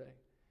yesterday.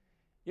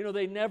 You know,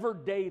 they never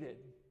dated.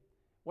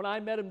 When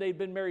I met them, they'd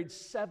been married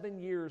 7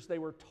 years. They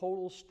were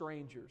total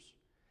strangers.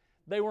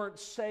 They weren't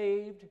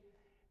saved.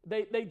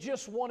 They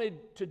just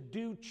wanted to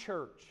do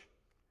church.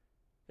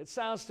 It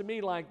sounds to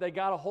me like they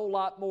got a whole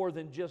lot more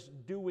than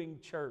just doing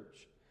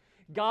church.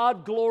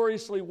 God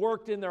gloriously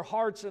worked in their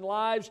hearts and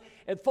lives.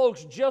 And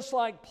folks, just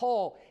like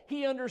Paul,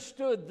 he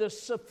understood the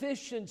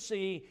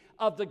sufficiency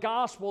of the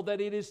gospel,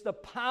 that it is the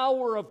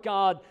power of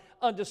God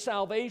unto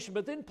salvation.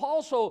 But then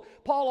Paul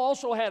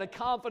also had a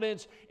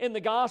confidence in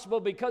the gospel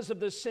because of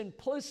the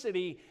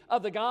simplicity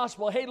of the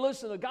gospel. Hey,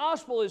 listen, the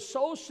gospel is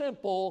so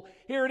simple,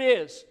 here it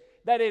is,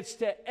 that it's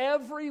to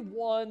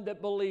everyone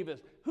that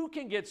believeth. Who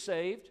can get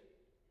saved?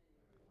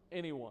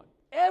 Anyone.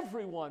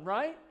 Everyone,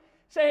 right?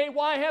 Say, hey,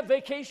 why have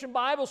Vacation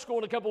Bible School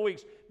in a couple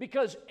weeks?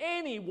 Because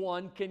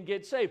anyone can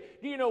get saved.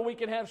 Do you know we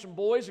can have some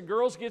boys and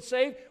girls get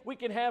saved? We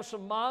can have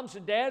some moms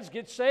and dads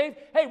get saved.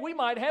 Hey, we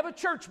might have a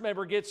church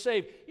member get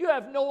saved. You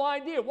have no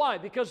idea. Why?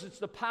 Because it's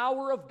the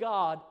power of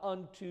God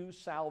unto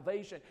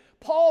salvation.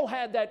 Paul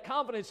had that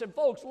confidence. And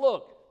folks,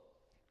 look,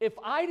 if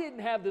I didn't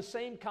have the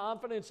same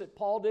confidence that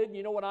Paul did,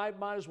 you know what I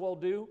might as well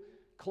do?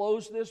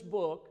 Close this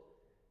book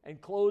and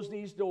close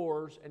these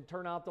doors and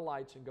turn out the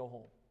lights and go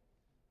home.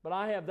 But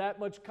I have that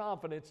much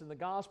confidence in the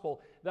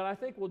gospel that I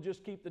think we'll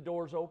just keep the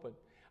doors open.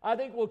 I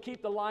think we'll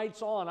keep the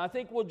lights on. I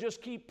think we'll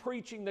just keep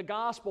preaching the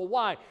gospel.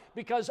 Why?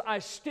 Because I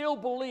still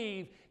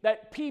believe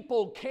that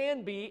people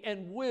can be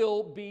and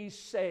will be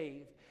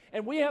saved.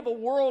 And we have a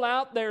world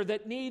out there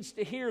that needs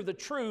to hear the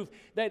truth,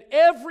 that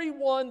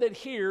everyone that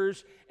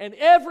hears and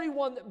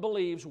everyone that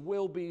believes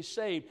will be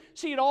saved.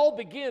 See, it all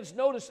begins,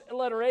 notice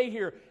letter A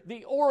here,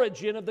 the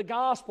origin of the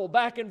gospel.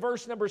 Back in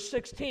verse number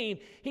 16,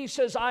 he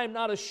says, I am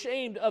not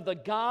ashamed of the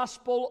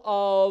gospel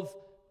of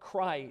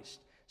Christ.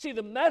 See,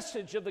 the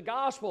message of the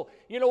gospel,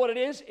 you know what it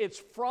is? It's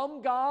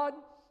from God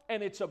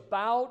and it's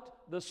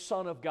about the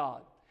Son of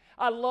God.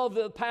 I love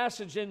the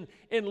passage in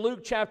Luke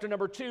chapter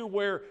number 2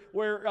 where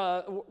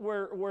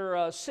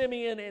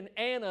Simeon and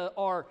Anna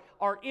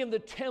are in the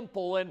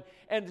temple,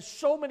 and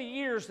so many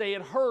years they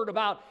had heard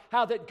about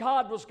how that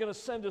God was going to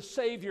send a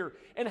Savior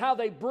and how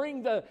they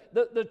bring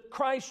the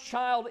Christ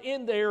child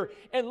in there.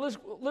 And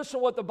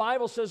listen what the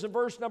Bible says in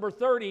verse number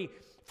 30,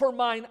 for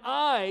mine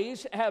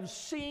eyes have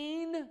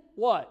seen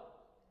what?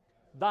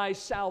 Thy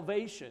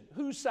salvation.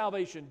 Whose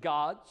salvation?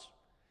 God's.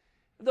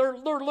 They're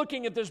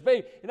looking at this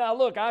baby. Now,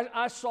 look,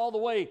 I saw the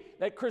way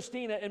that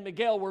Christina and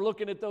Miguel were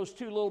looking at those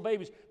two little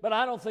babies, but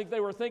I don't think they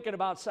were thinking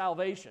about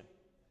salvation.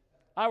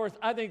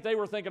 I think they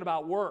were thinking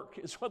about work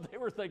is what they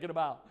were thinking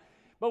about.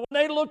 But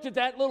when they looked at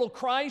that little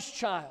Christ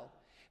child,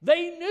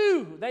 they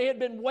knew they had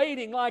been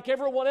waiting like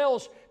everyone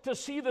else to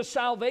see the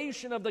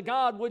salvation of the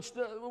God which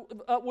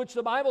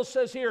the Bible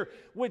says here,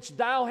 which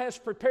thou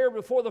hast prepared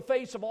before the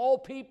face of all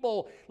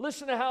people.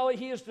 Listen to how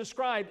he is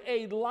described,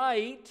 a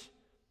light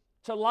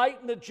to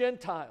lighten the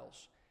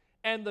Gentiles,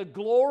 and the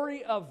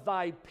glory of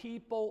thy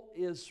people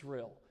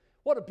Israel.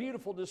 What a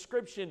beautiful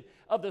description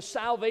of the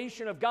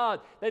salvation of God,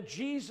 that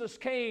Jesus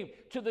came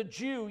to the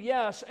Jew,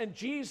 yes, and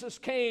Jesus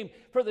came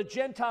for the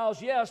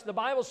Gentiles, yes. The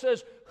Bible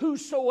says,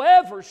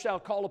 whosoever shall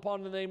call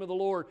upon the name of the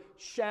Lord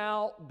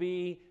shall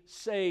be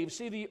saved.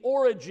 See, the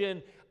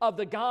origin of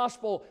the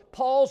gospel,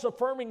 Paul's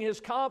affirming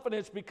his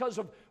confidence because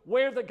of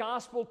where the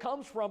gospel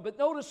comes from. But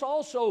notice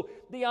also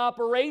the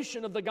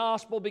operation of the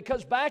gospel,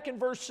 because back in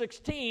verse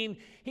 16,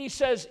 he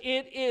says,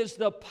 it is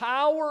the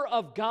power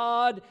of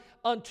God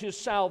unto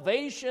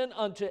salvation,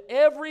 unto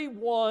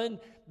everyone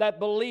that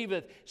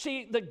believeth.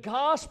 See, the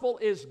gospel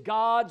is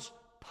God's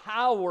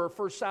power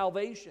for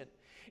salvation.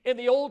 In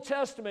the Old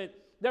Testament,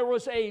 there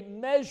was a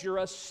measure,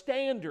 a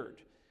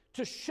standard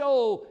to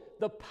show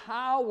the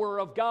power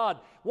of God.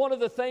 One of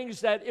the things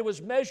that it was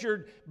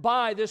measured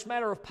by, this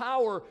matter of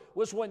power,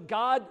 was when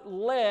God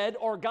led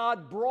or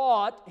God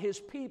brought His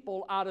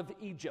people out of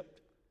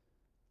Egypt.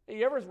 Have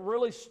you ever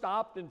really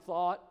stopped and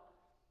thought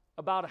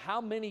about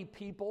how many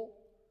people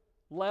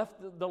left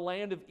the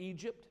land of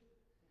Egypt?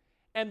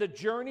 And the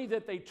journey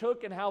that they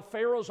took, and how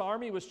Pharaoh's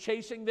army was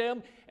chasing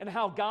them, and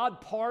how God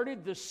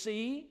parted the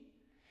sea,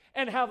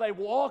 and how they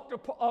walked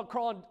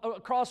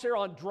across there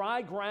on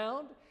dry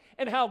ground,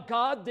 and how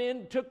God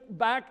then took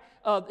back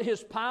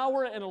His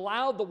power and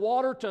allowed the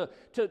water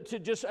to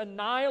just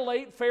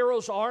annihilate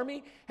Pharaoh's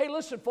army. Hey,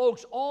 listen,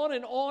 folks, on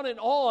and on and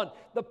on.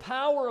 The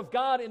power of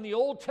God in the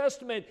Old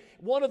Testament,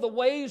 one of the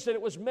ways that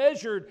it was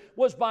measured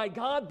was by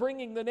God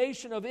bringing the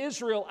nation of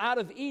Israel out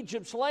of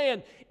Egypt's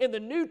land. In the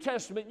New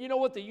Testament, you know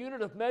what the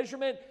unit of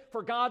measurement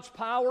for God's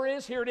power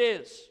is? Here it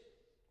is,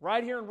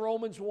 right here in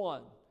Romans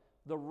 1,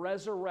 the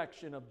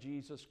resurrection of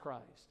Jesus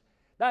Christ.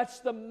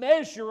 That's the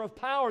measure of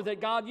power that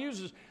God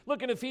uses.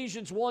 Look in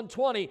Ephesians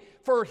 1:20.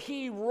 For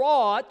He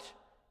wrought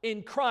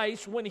in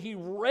Christ when He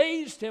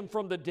raised Him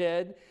from the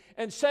dead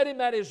and set Him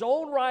at His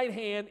own right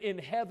hand in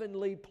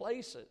heavenly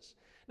places.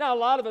 Now, a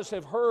lot of us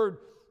have heard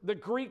the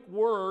Greek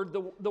word.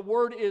 The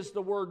word is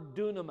the word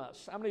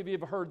dunamis. How many of you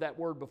have heard that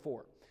word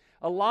before?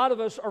 A lot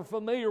of us are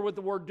familiar with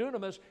the word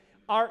dunamis.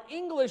 Our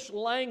English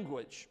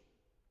language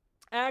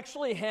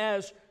actually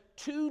has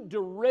two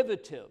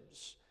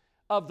derivatives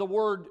of the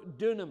word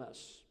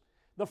dunamis.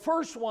 The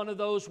first one of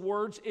those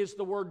words is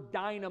the word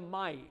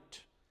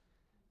dynamite.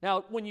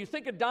 Now, when you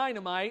think of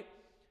dynamite,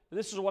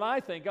 this is what I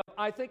think of.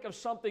 I think of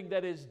something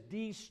that is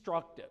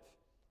destructive.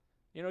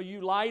 You know, you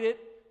light it,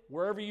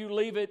 wherever you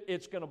leave it,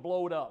 it's going to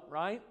blow it up,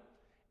 right?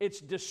 It's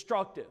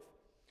destructive.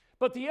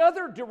 But the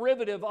other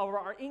derivative of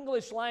our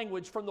English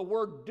language from the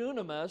word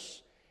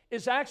dunamis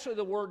is actually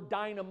the word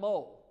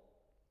dynamo.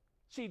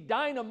 See,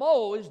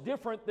 dynamo is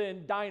different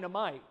than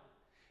dynamite.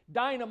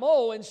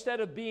 Dynamo,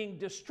 instead of being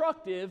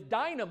destructive,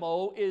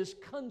 dynamo is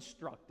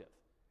constructive.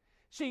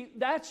 See,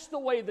 that's the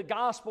way the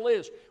gospel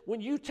is.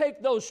 When you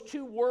take those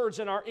two words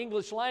in our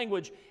English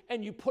language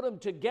and you put them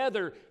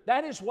together,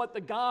 that is what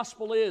the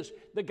gospel is.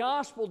 The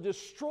gospel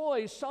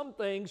destroys some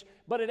things,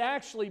 but it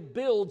actually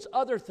builds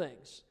other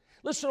things.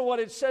 Listen to what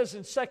it says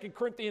in 2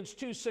 Corinthians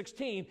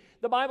 2:16.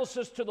 The Bible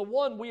says, to the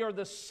one we are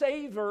the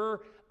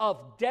savor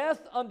of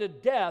death unto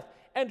death,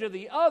 and to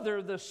the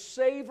other the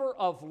savor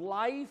of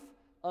life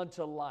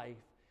unto life.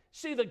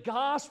 See, the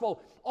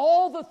gospel,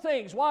 all the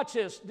things, watch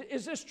this,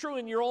 is this true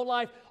in your own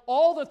life?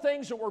 All the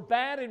things that were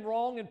bad and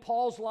wrong in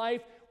Paul's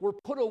life were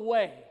put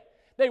away.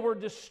 They were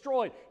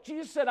destroyed.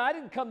 Jesus said, I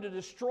didn't come to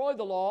destroy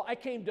the law, I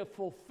came to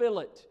fulfill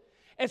it.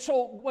 And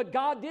so what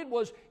God did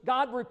was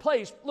God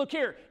replaced, look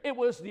here, it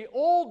was the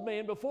old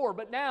man before,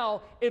 but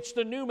now it's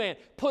the new man.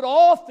 Put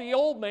off the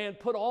old man,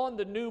 put on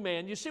the new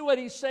man. You see what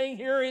he's saying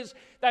here is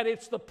that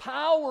it's the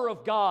power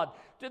of God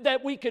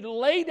that we could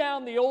lay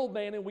down the old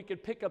man and we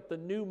could pick up the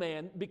new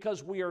man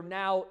because we are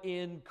now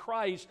in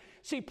Christ.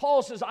 See,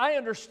 Paul says, I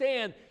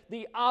understand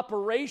the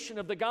operation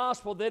of the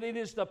gospel, that it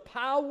is the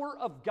power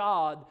of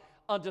God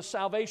unto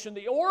salvation.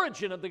 The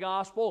origin of the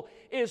gospel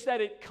is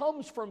that it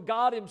comes from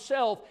God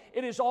himself.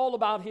 It is all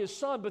about his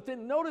Son. But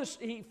then notice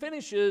he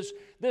finishes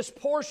this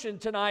portion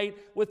tonight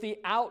with the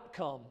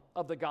outcome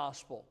of the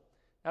gospel.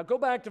 Now go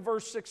back to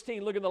verse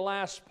 16. Look at the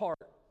last part.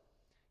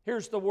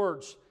 Here's the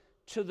words.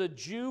 To the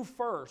Jew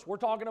first. We're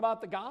talking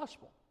about the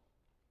gospel.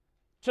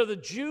 To the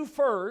Jew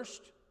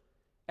first,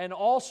 and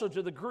also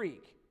to the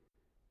Greek.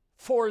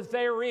 For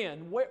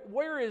therein.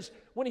 Where is,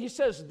 when he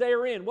says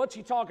therein, what's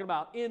he talking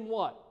about? In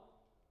what?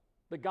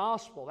 The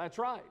gospel, that's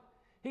right.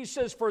 He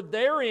says, for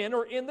therein,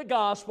 or in the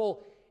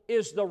gospel,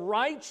 is the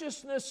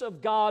righteousness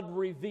of God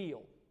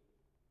revealed.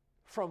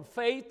 From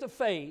faith to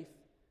faith,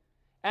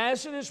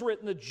 as it is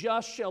written, the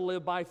just shall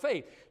live by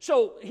faith.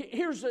 So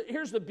here's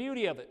the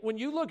beauty of it. When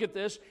you look at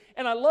this,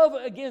 and I love,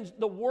 again,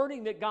 the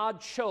wording that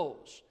God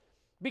chose.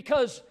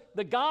 Because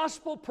the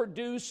gospel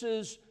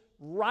produces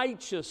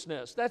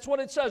righteousness. That's what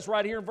it says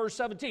right here in verse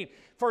 17.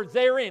 For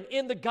therein,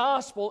 in the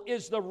gospel,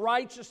 is the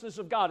righteousness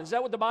of God. Is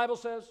that what the Bible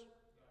says?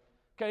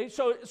 Okay,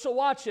 so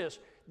watch this.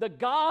 The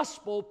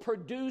gospel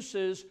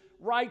produces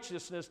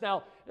righteousness.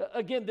 Now,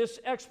 again, this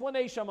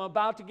explanation I'm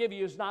about to give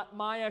you is not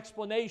my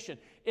explanation.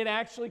 It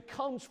actually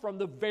comes from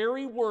the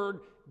very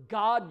word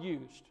God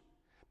used.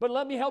 But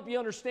let me help you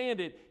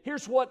understand it.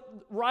 Here's what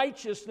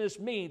righteousness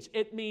means.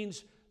 It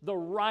means the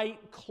right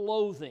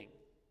clothing.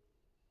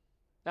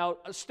 Now,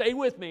 stay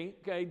with me,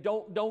 okay?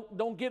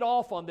 Don't get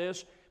off on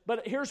this.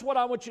 But here's what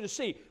I want you to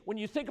see. When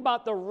you think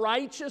about the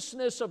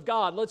righteousness of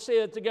God, let's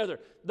say it together.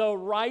 The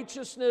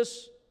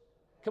righteousness,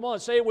 come on,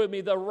 say it with me.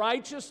 The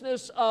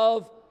righteousness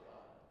of,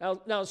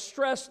 now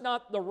stress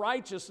not the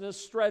righteousness,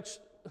 stretch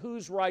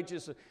whose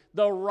righteousness?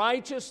 The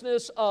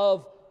righteousness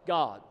of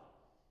God.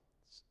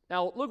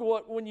 Now, look at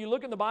what, when you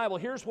look in the Bible,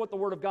 here's what the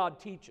Word of God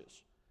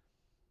teaches.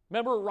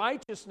 Remember,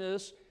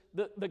 righteousness,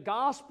 the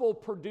gospel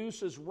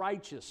produces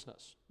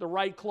righteousness, the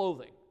right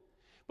clothing.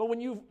 But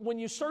when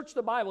you search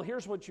the Bible,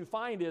 here's what you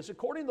find is,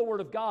 according to the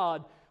Word of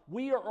God,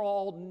 we are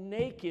all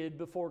naked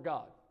before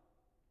God.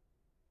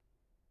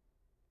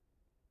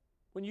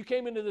 When you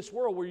came into this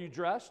world, were you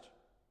dressed?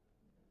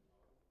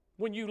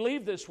 When you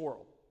leave this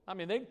world, I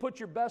mean, they can put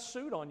your best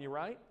suit on you,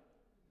 right?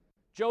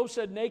 Job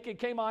said, naked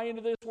came I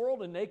into this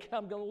world, and naked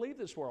I'm going to leave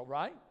this world,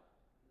 right?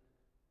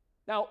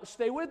 Now,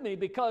 stay with me,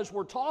 because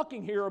we're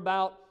talking here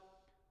about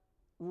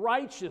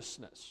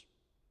righteousness,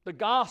 the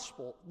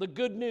gospel, the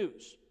good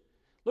news.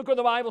 Look what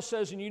the Bible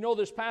says, and you know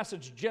this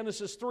passage,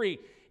 Genesis 3,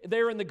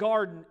 there in the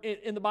garden.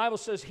 In the Bible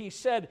says, he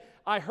said,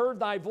 I heard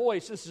thy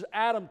voice. This is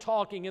Adam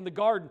talking in the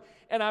garden.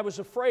 And I was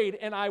afraid,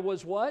 and I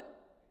was what?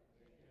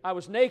 I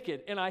was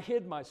naked, and I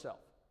hid myself.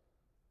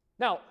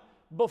 Now,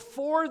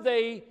 before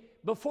they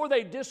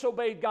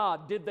disobeyed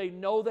God, did they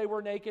know they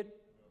were naked?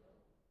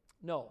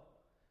 No.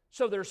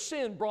 So their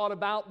sin brought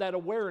about that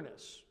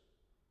awareness.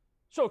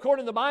 So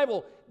according to the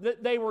Bible,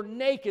 they were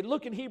naked.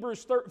 Look in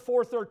Hebrews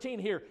 4:13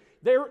 here.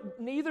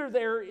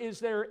 Neither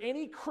is there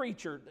any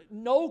creature,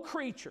 no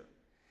creature,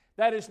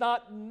 that is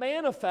not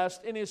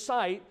manifest in his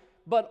sight,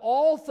 but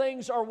all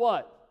things are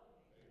what?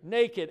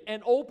 Naked,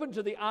 and open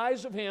to the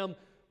eyes of him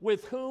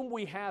with whom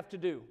we have to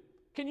do.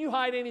 Can you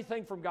hide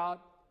anything from God?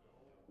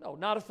 No,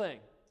 not a thing.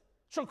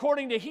 So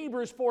according to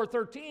Hebrews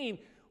 4:13,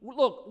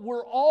 look,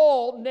 we're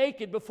all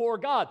naked before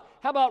God.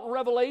 How about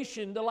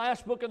Revelation, the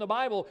last book in the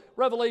Bible,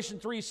 Revelation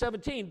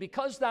 3:17?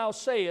 Because thou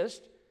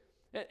sayest,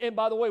 and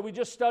by the way, we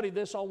just studied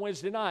this on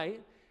Wednesday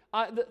night.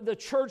 The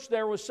church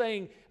there was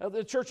saying,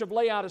 the church of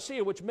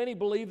Laodicea, which many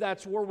believe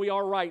that's where we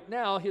are right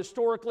now,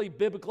 historically,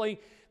 biblically,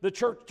 the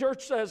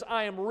church says,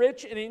 I am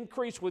rich and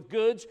increase with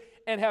goods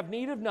and have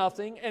need of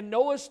nothing, and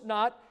knowest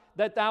not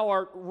that thou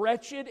art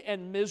wretched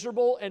and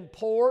miserable and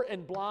poor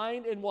and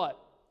blind and what?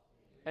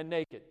 And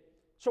naked.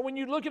 So when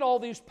you look at all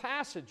these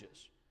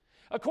passages,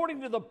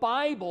 according to the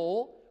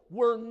Bible,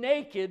 we're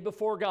naked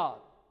before God.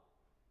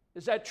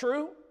 Is that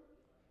true?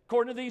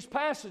 According to these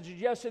passages,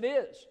 yes, it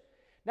is.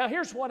 Now,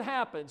 here's what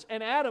happens,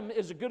 and Adam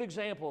is a good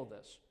example of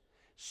this.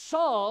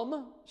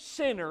 Some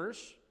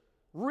sinners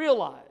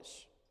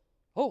realize,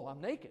 oh, I'm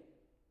naked.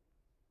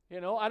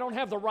 I don't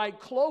have the right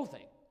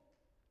clothing.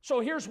 So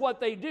here's what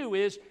they do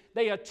is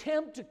they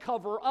attempt to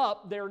cover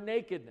up their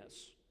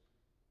nakedness.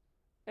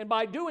 And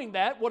by doing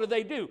that, what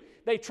do?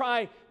 They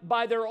try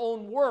by their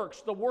own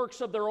works, the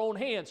works of their own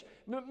hands.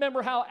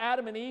 Remember how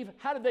Adam and Eve,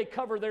 how did they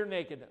cover their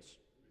nakedness?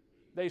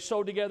 They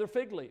sewed together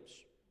fig leaves.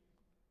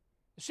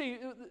 See,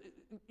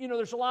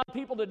 there's a lot of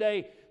people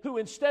today who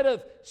instead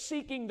of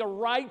seeking the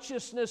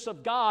righteousness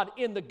of God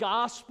in the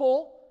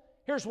gospel,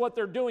 here's what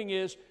they're doing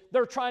is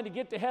they're trying to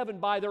get to heaven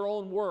by their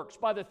own works,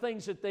 by the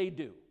things that they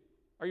do.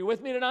 Are you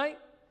with me tonight?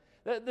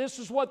 This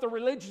is what the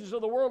religions of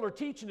the world are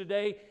teaching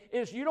today,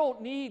 is you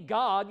don't need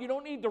God. You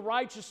don't need the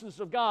righteousness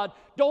of God.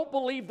 Don't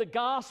believe the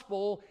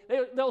gospel.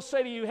 They'll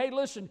say to you, hey,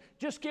 listen,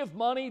 just give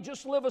money,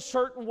 just live a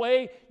certain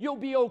way, you'll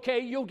be okay,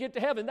 you'll get to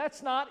heaven.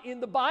 That's not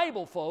in the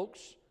Bible,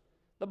 folks.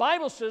 The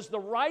Bible says the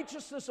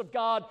righteousness of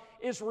God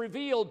is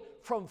revealed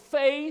from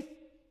faith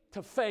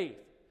to faith.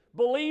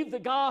 Believe the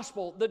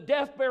gospel, the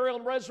death, burial,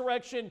 and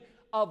resurrection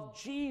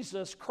of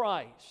Jesus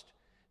Christ.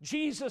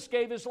 Jesus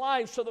gave His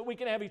life so that we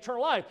can have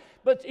eternal life.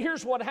 But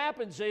here's what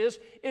happens is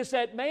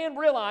that man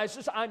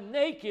realizes I'm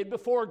naked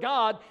before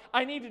God.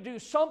 I need to do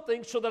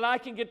something so that I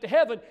can get to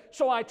heaven.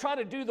 So I try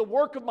to do the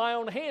work of my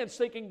own hands,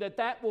 thinking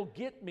that will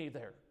get me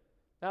there.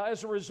 Now,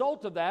 as a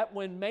result of that,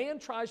 when man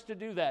tries to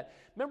do that,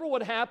 remember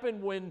what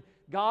happened when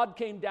God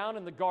came down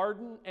in the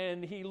garden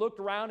and He looked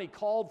around, He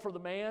called for the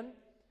man,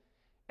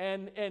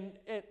 and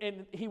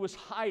he was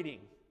hiding.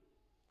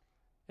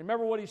 And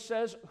remember what He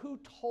says? Who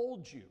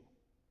told you?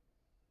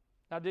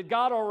 Now, did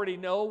God already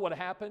know what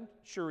happened?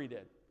 Sure He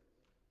did.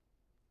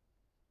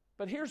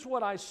 But here's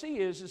what I see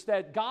is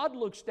that God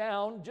looks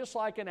down just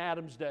like in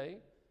Adam's day.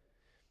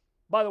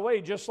 By the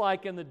way, just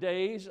like in the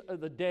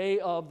day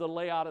of the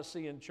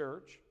Laodicean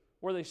church,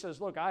 where they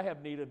says, look, I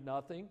have need of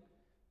nothing.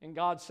 And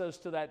God says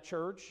to that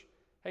church,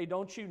 hey,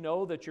 don't you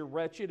know that you're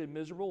wretched and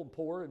miserable and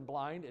poor and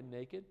blind and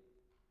naked?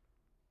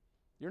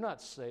 You're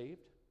not saved.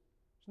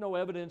 There's no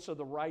evidence of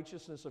the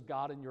righteousness of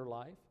God in your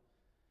life.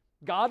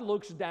 God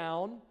looks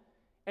down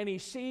and He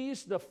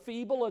sees the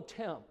feeble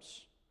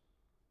attempts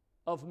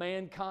of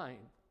mankind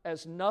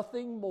as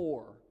nothing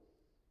more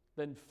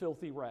than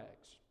filthy rags.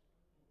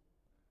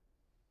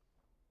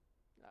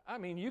 I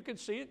mean, you can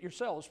see it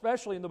yourself,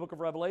 especially in the book of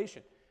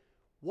Revelation.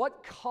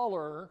 What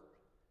color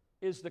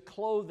is the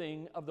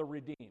clothing of the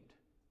redeemed?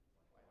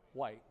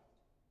 White.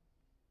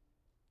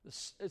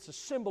 It's a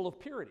symbol of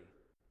purity.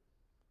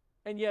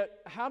 And yet,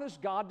 how does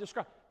God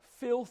describe?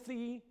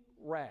 Filthy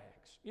rags.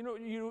 You know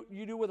what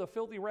you do with a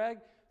filthy rag?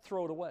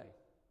 Throw it away.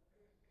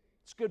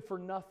 It's good for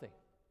nothing.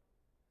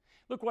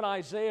 Look what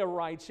Isaiah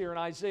writes here in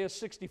Isaiah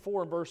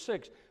 64 and verse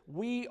 6.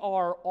 We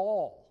are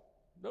all,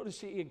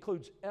 notice he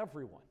includes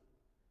everyone.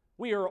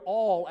 We are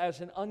all as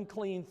an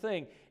unclean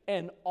thing,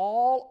 and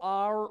all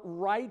our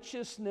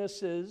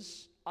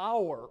righteousnesses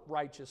are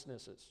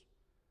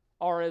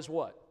as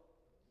what?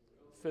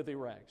 Filthy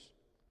rags.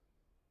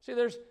 See,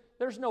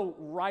 there's no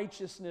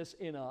righteousness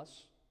in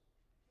us.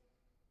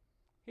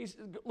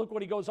 Look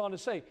what he goes on to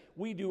say.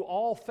 We do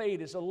all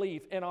fade as a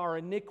leaf, and our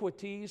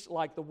iniquities,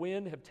 like the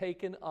wind, have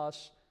taken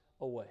us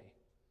away.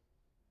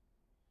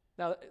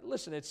 Now,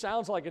 listen, it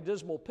sounds like a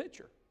dismal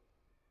picture.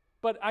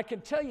 But I can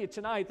tell you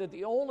tonight that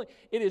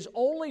it is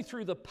only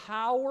through the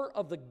power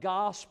of the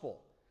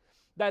gospel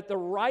that the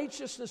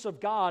righteousness of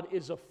God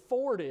is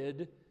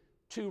afforded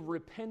to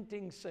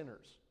repenting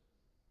sinners.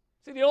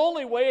 See, the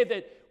only way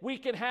that we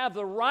can have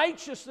the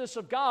righteousness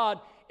of God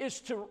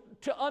is to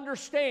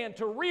understand,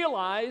 to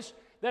realize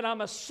that I'm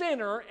a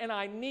sinner and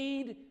I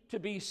need to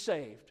be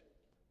saved.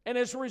 And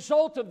as a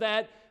result of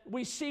that,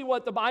 we see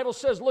what the Bible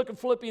says. Look at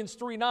Philippians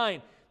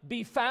 3:9.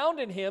 Be found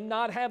in Him,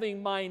 not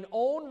having mine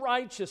own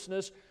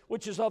righteousness,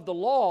 which is of the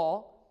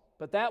law,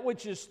 but that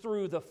which is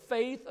through the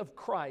faith of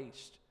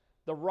Christ,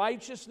 the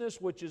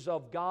righteousness which is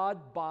of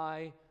God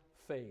by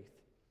faith.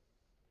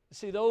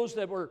 See, those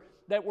that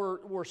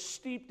were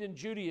steeped in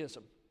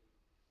Judaism,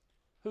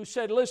 who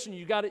said, listen,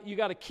 you got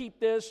to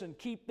keep this and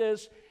keep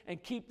this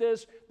and keep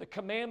this, the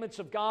commandments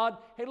of God.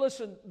 Hey,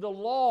 listen, the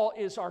law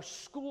is our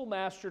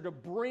schoolmaster to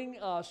bring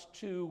us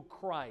to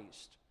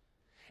Christ.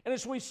 And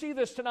as we see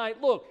this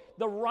tonight, look,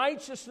 the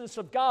righteousness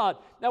of God.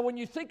 Now, when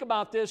you think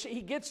about this,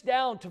 he gets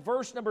down to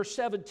verse number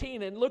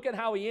 17, and look at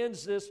how he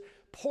ends this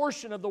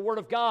portion of the Word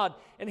of God.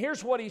 And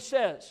here's what he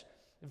says.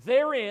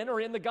 Therein, or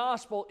in the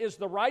gospel, is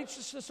the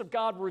righteousness of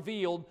God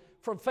revealed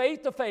from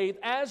faith to faith,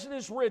 as it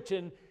is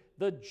written,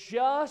 the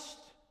just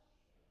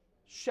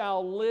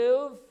shall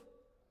live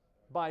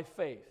by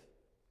faith.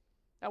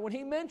 Now, when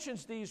he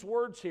mentions these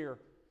words here,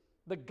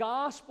 the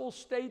gospel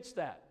states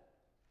that.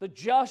 The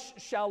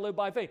just shall live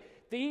by faith.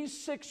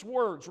 These 6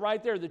 words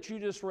right there that you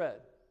just read,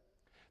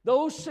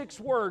 those 6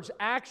 words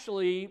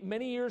actually,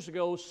 many years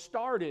ago,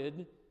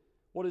 started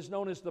what is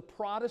known as the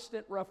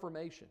Protestant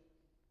Reformation.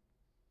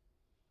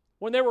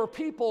 When there were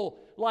people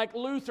like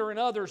Luther and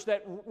others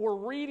that were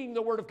reading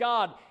the Word of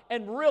God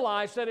and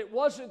realized that it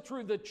wasn't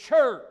through the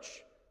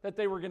church that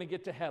they were going to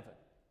get to heaven.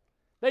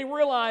 They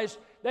realized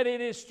that it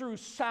is through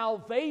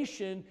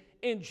salvation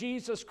in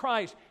Jesus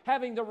Christ,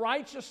 having the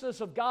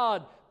righteousness of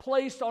God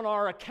placed on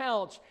our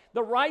accounts,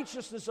 the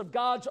righteousness of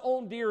God's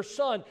own dear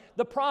Son,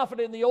 the prophet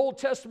in the Old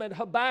Testament,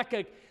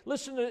 Habakkuk.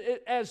 Listen to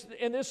it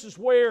and this is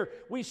where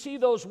we see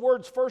those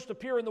words first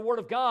appear in the Word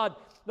of God.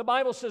 The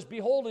Bible says,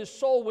 "Behold, his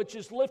soul which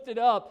is lifted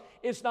up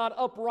is not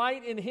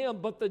upright in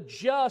him, but the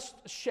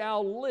just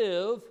shall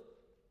live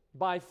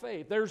by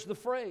faith." There's the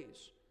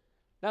phrase.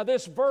 Now,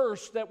 this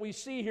verse that we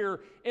see here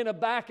in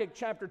Habakkuk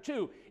chapter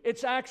 2,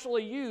 it's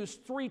actually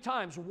used 3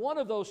 times. One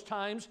of those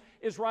times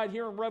is right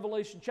here in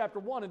Revelation chapter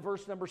 1 in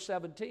verse number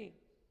 17.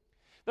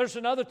 There's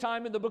another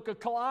time in the book of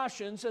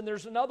Colossians, and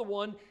there's another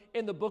one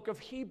in the book of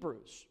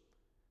Hebrews.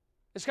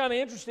 It's kind of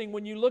interesting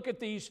when you look at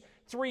these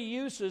 3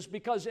 uses,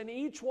 because in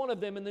each one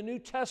of them in the New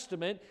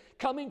Testament,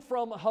 coming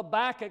from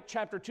Habakkuk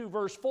chapter 2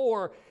 verse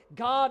 4,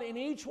 God in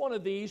each one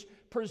of these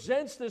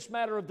presents this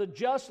matter of the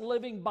just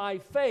living by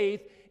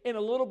faith in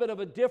a little bit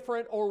of a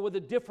different or with a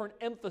different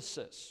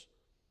emphasis.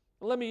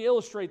 Let me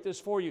illustrate this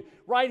for you.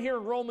 Right here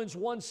in Romans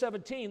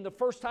 1:17, the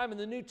first time in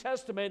the New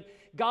Testament,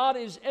 God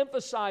is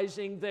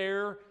emphasizing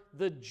there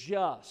the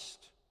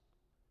just.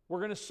 We're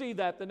going to see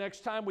that the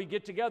next time we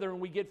get together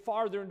and we get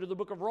farther into the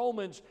book of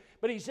Romans.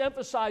 But he's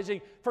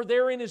emphasizing, "For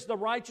therein is the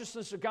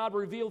righteousness of God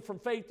revealed from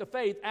faith to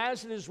faith,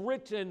 as it is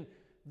written,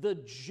 the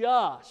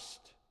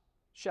just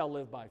shall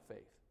live by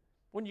faith."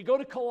 When you go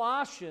to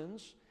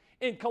Colossians,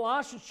 in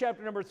Colossians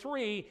chapter number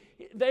 3,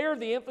 there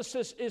the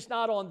emphasis is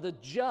not on the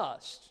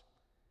just.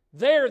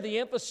 There the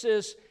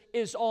emphasis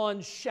is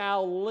on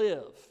shall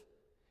live.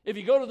 If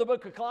you go to the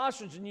book of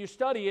Colossians and you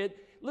study it,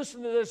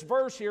 listen to this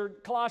verse here,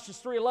 Colossians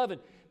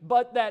 3:11.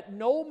 "But that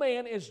no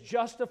man is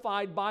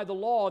justified by the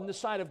law in the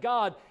sight of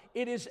God,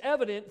 it is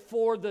evident,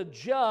 for the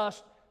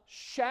just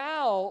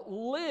shall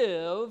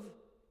live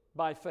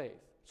by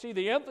faith." See,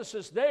 the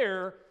emphasis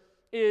there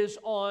is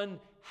on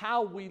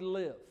how we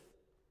live.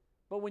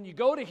 But when you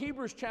go to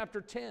Hebrews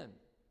chapter 10,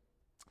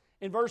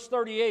 in verse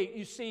 38,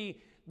 you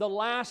see the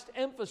last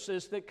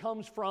emphasis that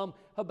comes from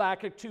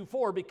Habakkuk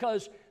 2:4,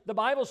 because the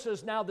Bible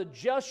says, "Now the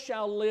just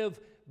shall live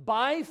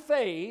by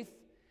faith,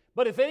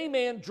 but if any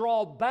man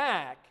draw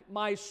back,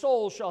 my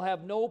soul shall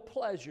have no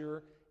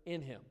pleasure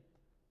in him."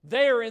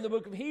 There in the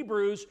book of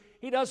Hebrews,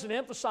 he doesn't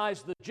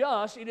emphasize the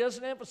just, he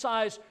doesn't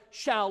emphasize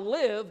shall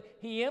live,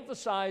 he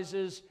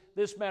emphasizes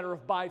this matter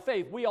of by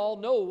faith. We all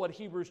know what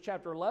Hebrews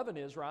chapter 11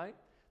 is, right?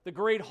 The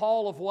great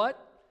hall of what?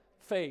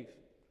 Faith.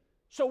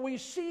 So we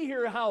see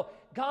here how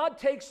God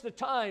takes the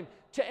time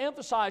to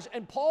emphasize,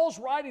 and Paul's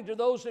writing to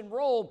those in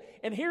Rome,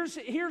 and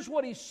here's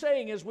what he's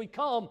saying as we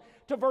come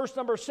to verse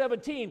number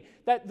 17,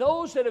 that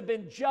those that have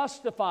been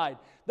justified,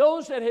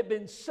 those that have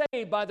been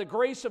saved by the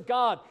grace of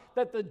God,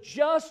 that the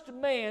just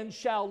man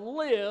shall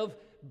live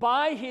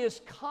by his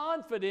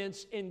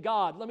confidence in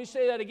God. Let me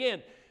say that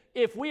again.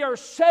 If we are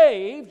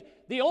saved,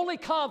 the only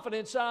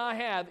confidence I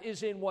have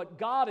is in what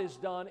God has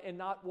done and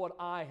not what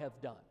I have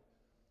done.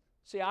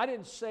 See, I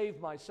didn't save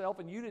myself,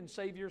 and you didn't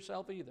save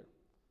yourself either.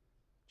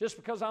 Just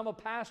because I'm a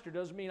pastor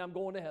doesn't mean I'm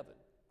going to heaven.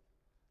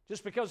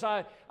 Just because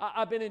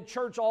I've been in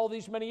church all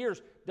these many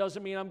years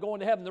doesn't mean I'm going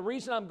to heaven. The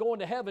reason I'm going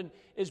to heaven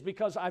is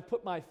because I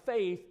put my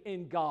faith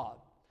in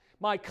God.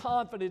 My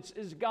confidence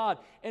is God.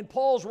 And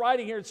Paul's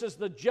writing here, it says,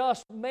 "The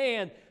just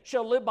man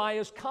shall live by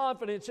his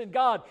confidence in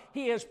God."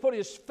 He has put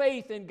his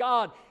faith in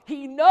God.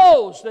 He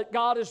knows that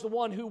God is the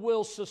one who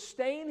will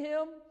sustain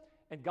him,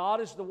 and God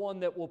is the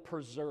one that will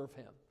preserve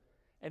him.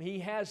 And he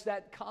has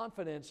that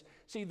confidence.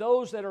 See,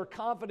 those that are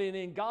confident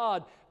in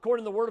God,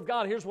 according to the Word of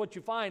God, here's what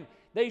you find.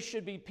 They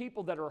should be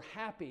people that are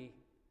happy.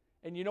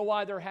 And you know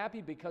why they're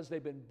happy? Because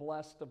they've been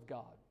blessed of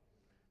God.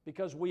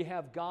 Because we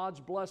have God's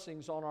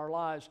blessings on our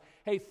lives.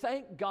 Hey,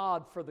 thank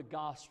God for the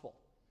gospel.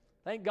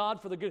 Thank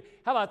God for the good.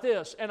 How about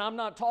this? And I'm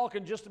not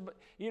talking just,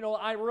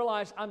 I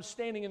realize I'm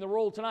standing in the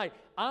role tonight.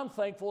 I'm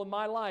thankful in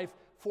my life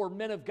for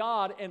men of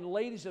God and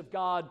ladies of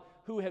God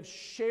who have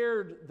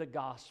shared the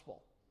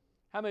gospel.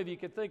 How many of you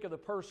could think of the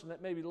person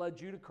that maybe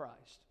led you to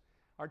Christ?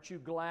 Aren't you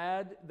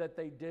glad that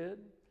they did?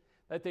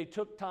 That they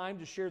took time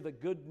to share the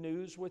good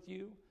news with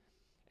you?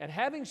 And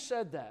having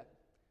said that,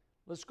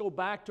 let's go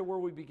back to where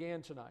we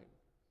began tonight.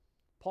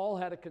 Paul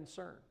had a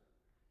concern.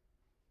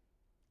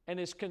 And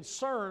his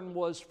concern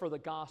was for the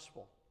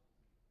gospel.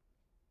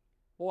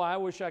 Boy, I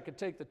wish I could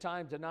take the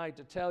time tonight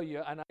to tell you,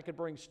 and I could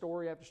bring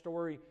story after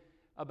story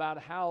about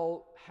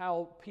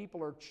how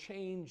people are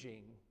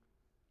changing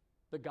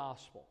the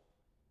gospel.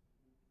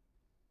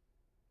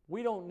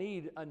 We don't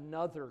need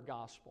another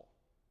gospel.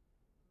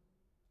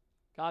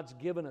 God's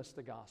given us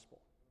the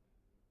gospel.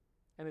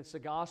 And it's the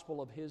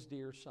gospel of His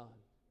dear Son.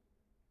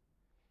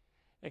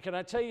 And can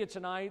I tell you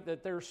tonight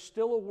that there's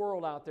still a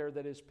world out there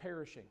that is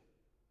perishing.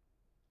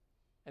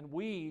 And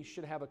we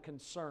should have a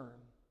concern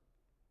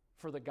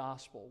for the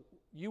gospel.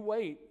 You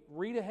wait,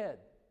 read ahead.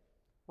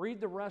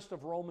 Read the rest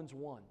of Romans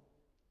 1.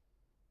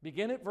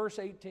 Begin at verse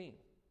 18.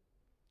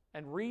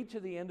 and read to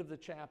the end of the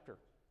chapter.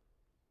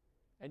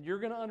 And you're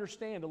going to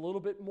understand a little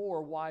bit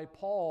more why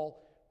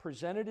Paul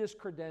presented his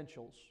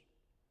credentials,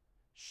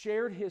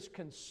 shared his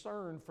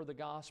concern for the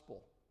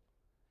gospel,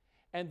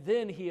 and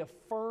then he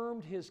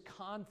affirmed his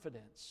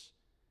confidence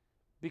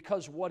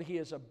because what he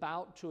is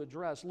about to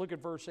address. Look at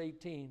verse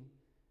 18.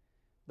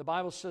 The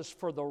Bible says,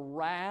 "For the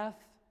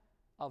wrath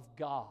of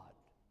God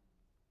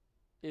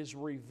is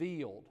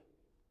revealed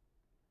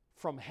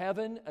from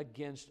heaven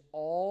against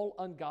all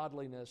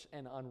ungodliness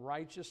and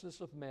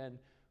unrighteousness of men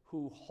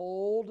who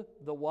hold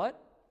the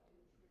what?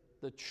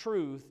 The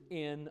truth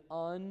in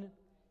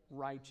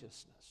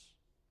unrighteousness."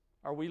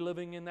 Are we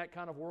living in that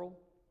kind of world?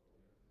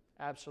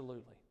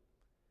 Absolutely.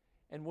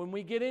 And when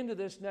we get into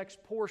this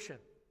next portion,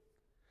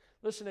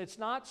 listen, it's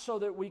not so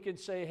that we can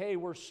say, hey,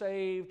 we're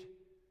saved,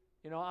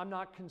 I'm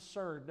not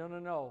concerned.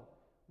 No.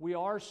 We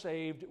are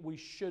saved. We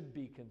should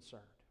be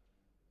concerned.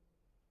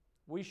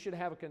 We should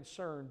have a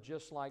concern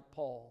just like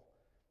Paul,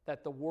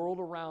 that the world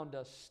around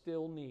us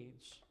still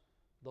needs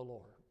the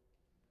Lord.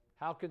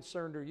 How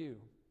concerned are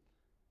you?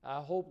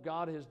 I hope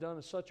God has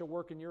done such a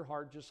work in your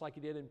heart, just like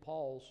He did in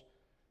Paul's,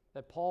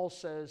 that Paul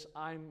says,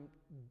 I'm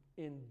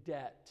in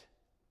debt.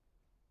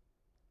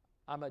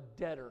 I'm a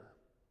debtor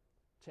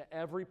to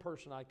every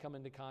person I come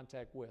into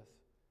contact with,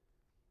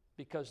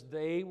 because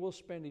they will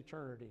spend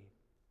eternity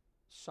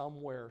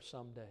somewhere,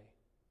 someday.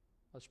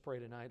 Let's pray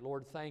tonight.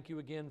 Lord, thank you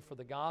again for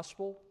the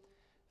gospel.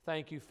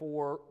 Thank you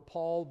for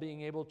Paul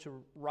being able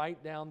to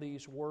write down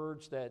these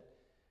words that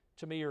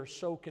to me are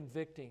so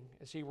convicting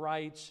as he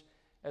writes,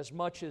 "As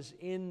much as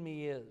in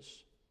me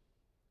is."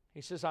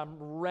 He says,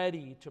 I'm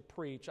ready to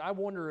preach. I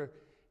wonder,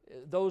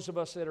 those of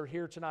us that are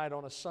here tonight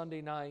on a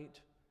Sunday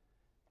night,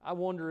 I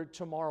wonder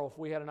tomorrow if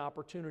we had an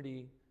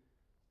opportunity,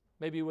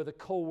 maybe with a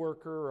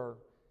coworker or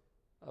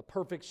a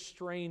perfect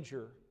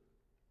stranger,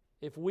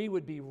 if we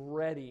would be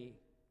ready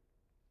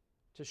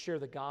to share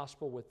the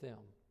gospel with them.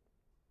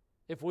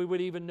 If we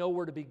would even know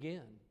where to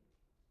begin.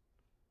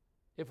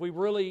 If we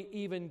really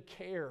even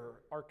care,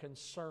 are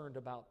concerned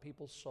about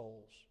people's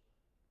souls.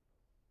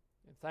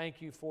 And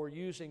thank you for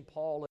using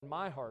Paul in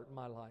my heart and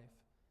my life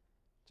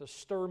to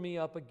stir me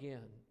up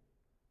again.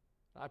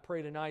 I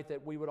pray tonight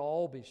that we would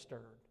all be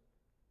stirred.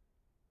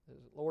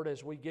 Lord,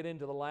 as we get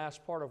into the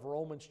last part of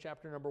Romans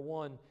chapter number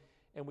 1,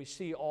 and we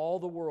see all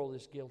the world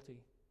is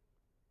guilty.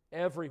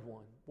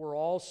 Everyone. We're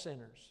all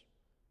sinners.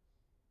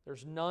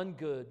 There's none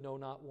good, no,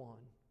 not one.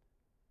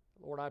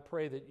 Lord, I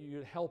pray that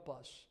you'd help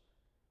us.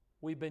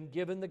 We've been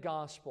given the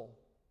gospel.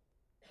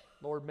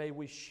 Lord, may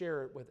we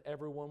share it with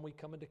everyone we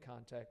come into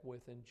contact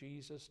with. In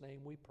Jesus'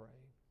 name we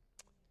pray.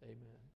 Amen.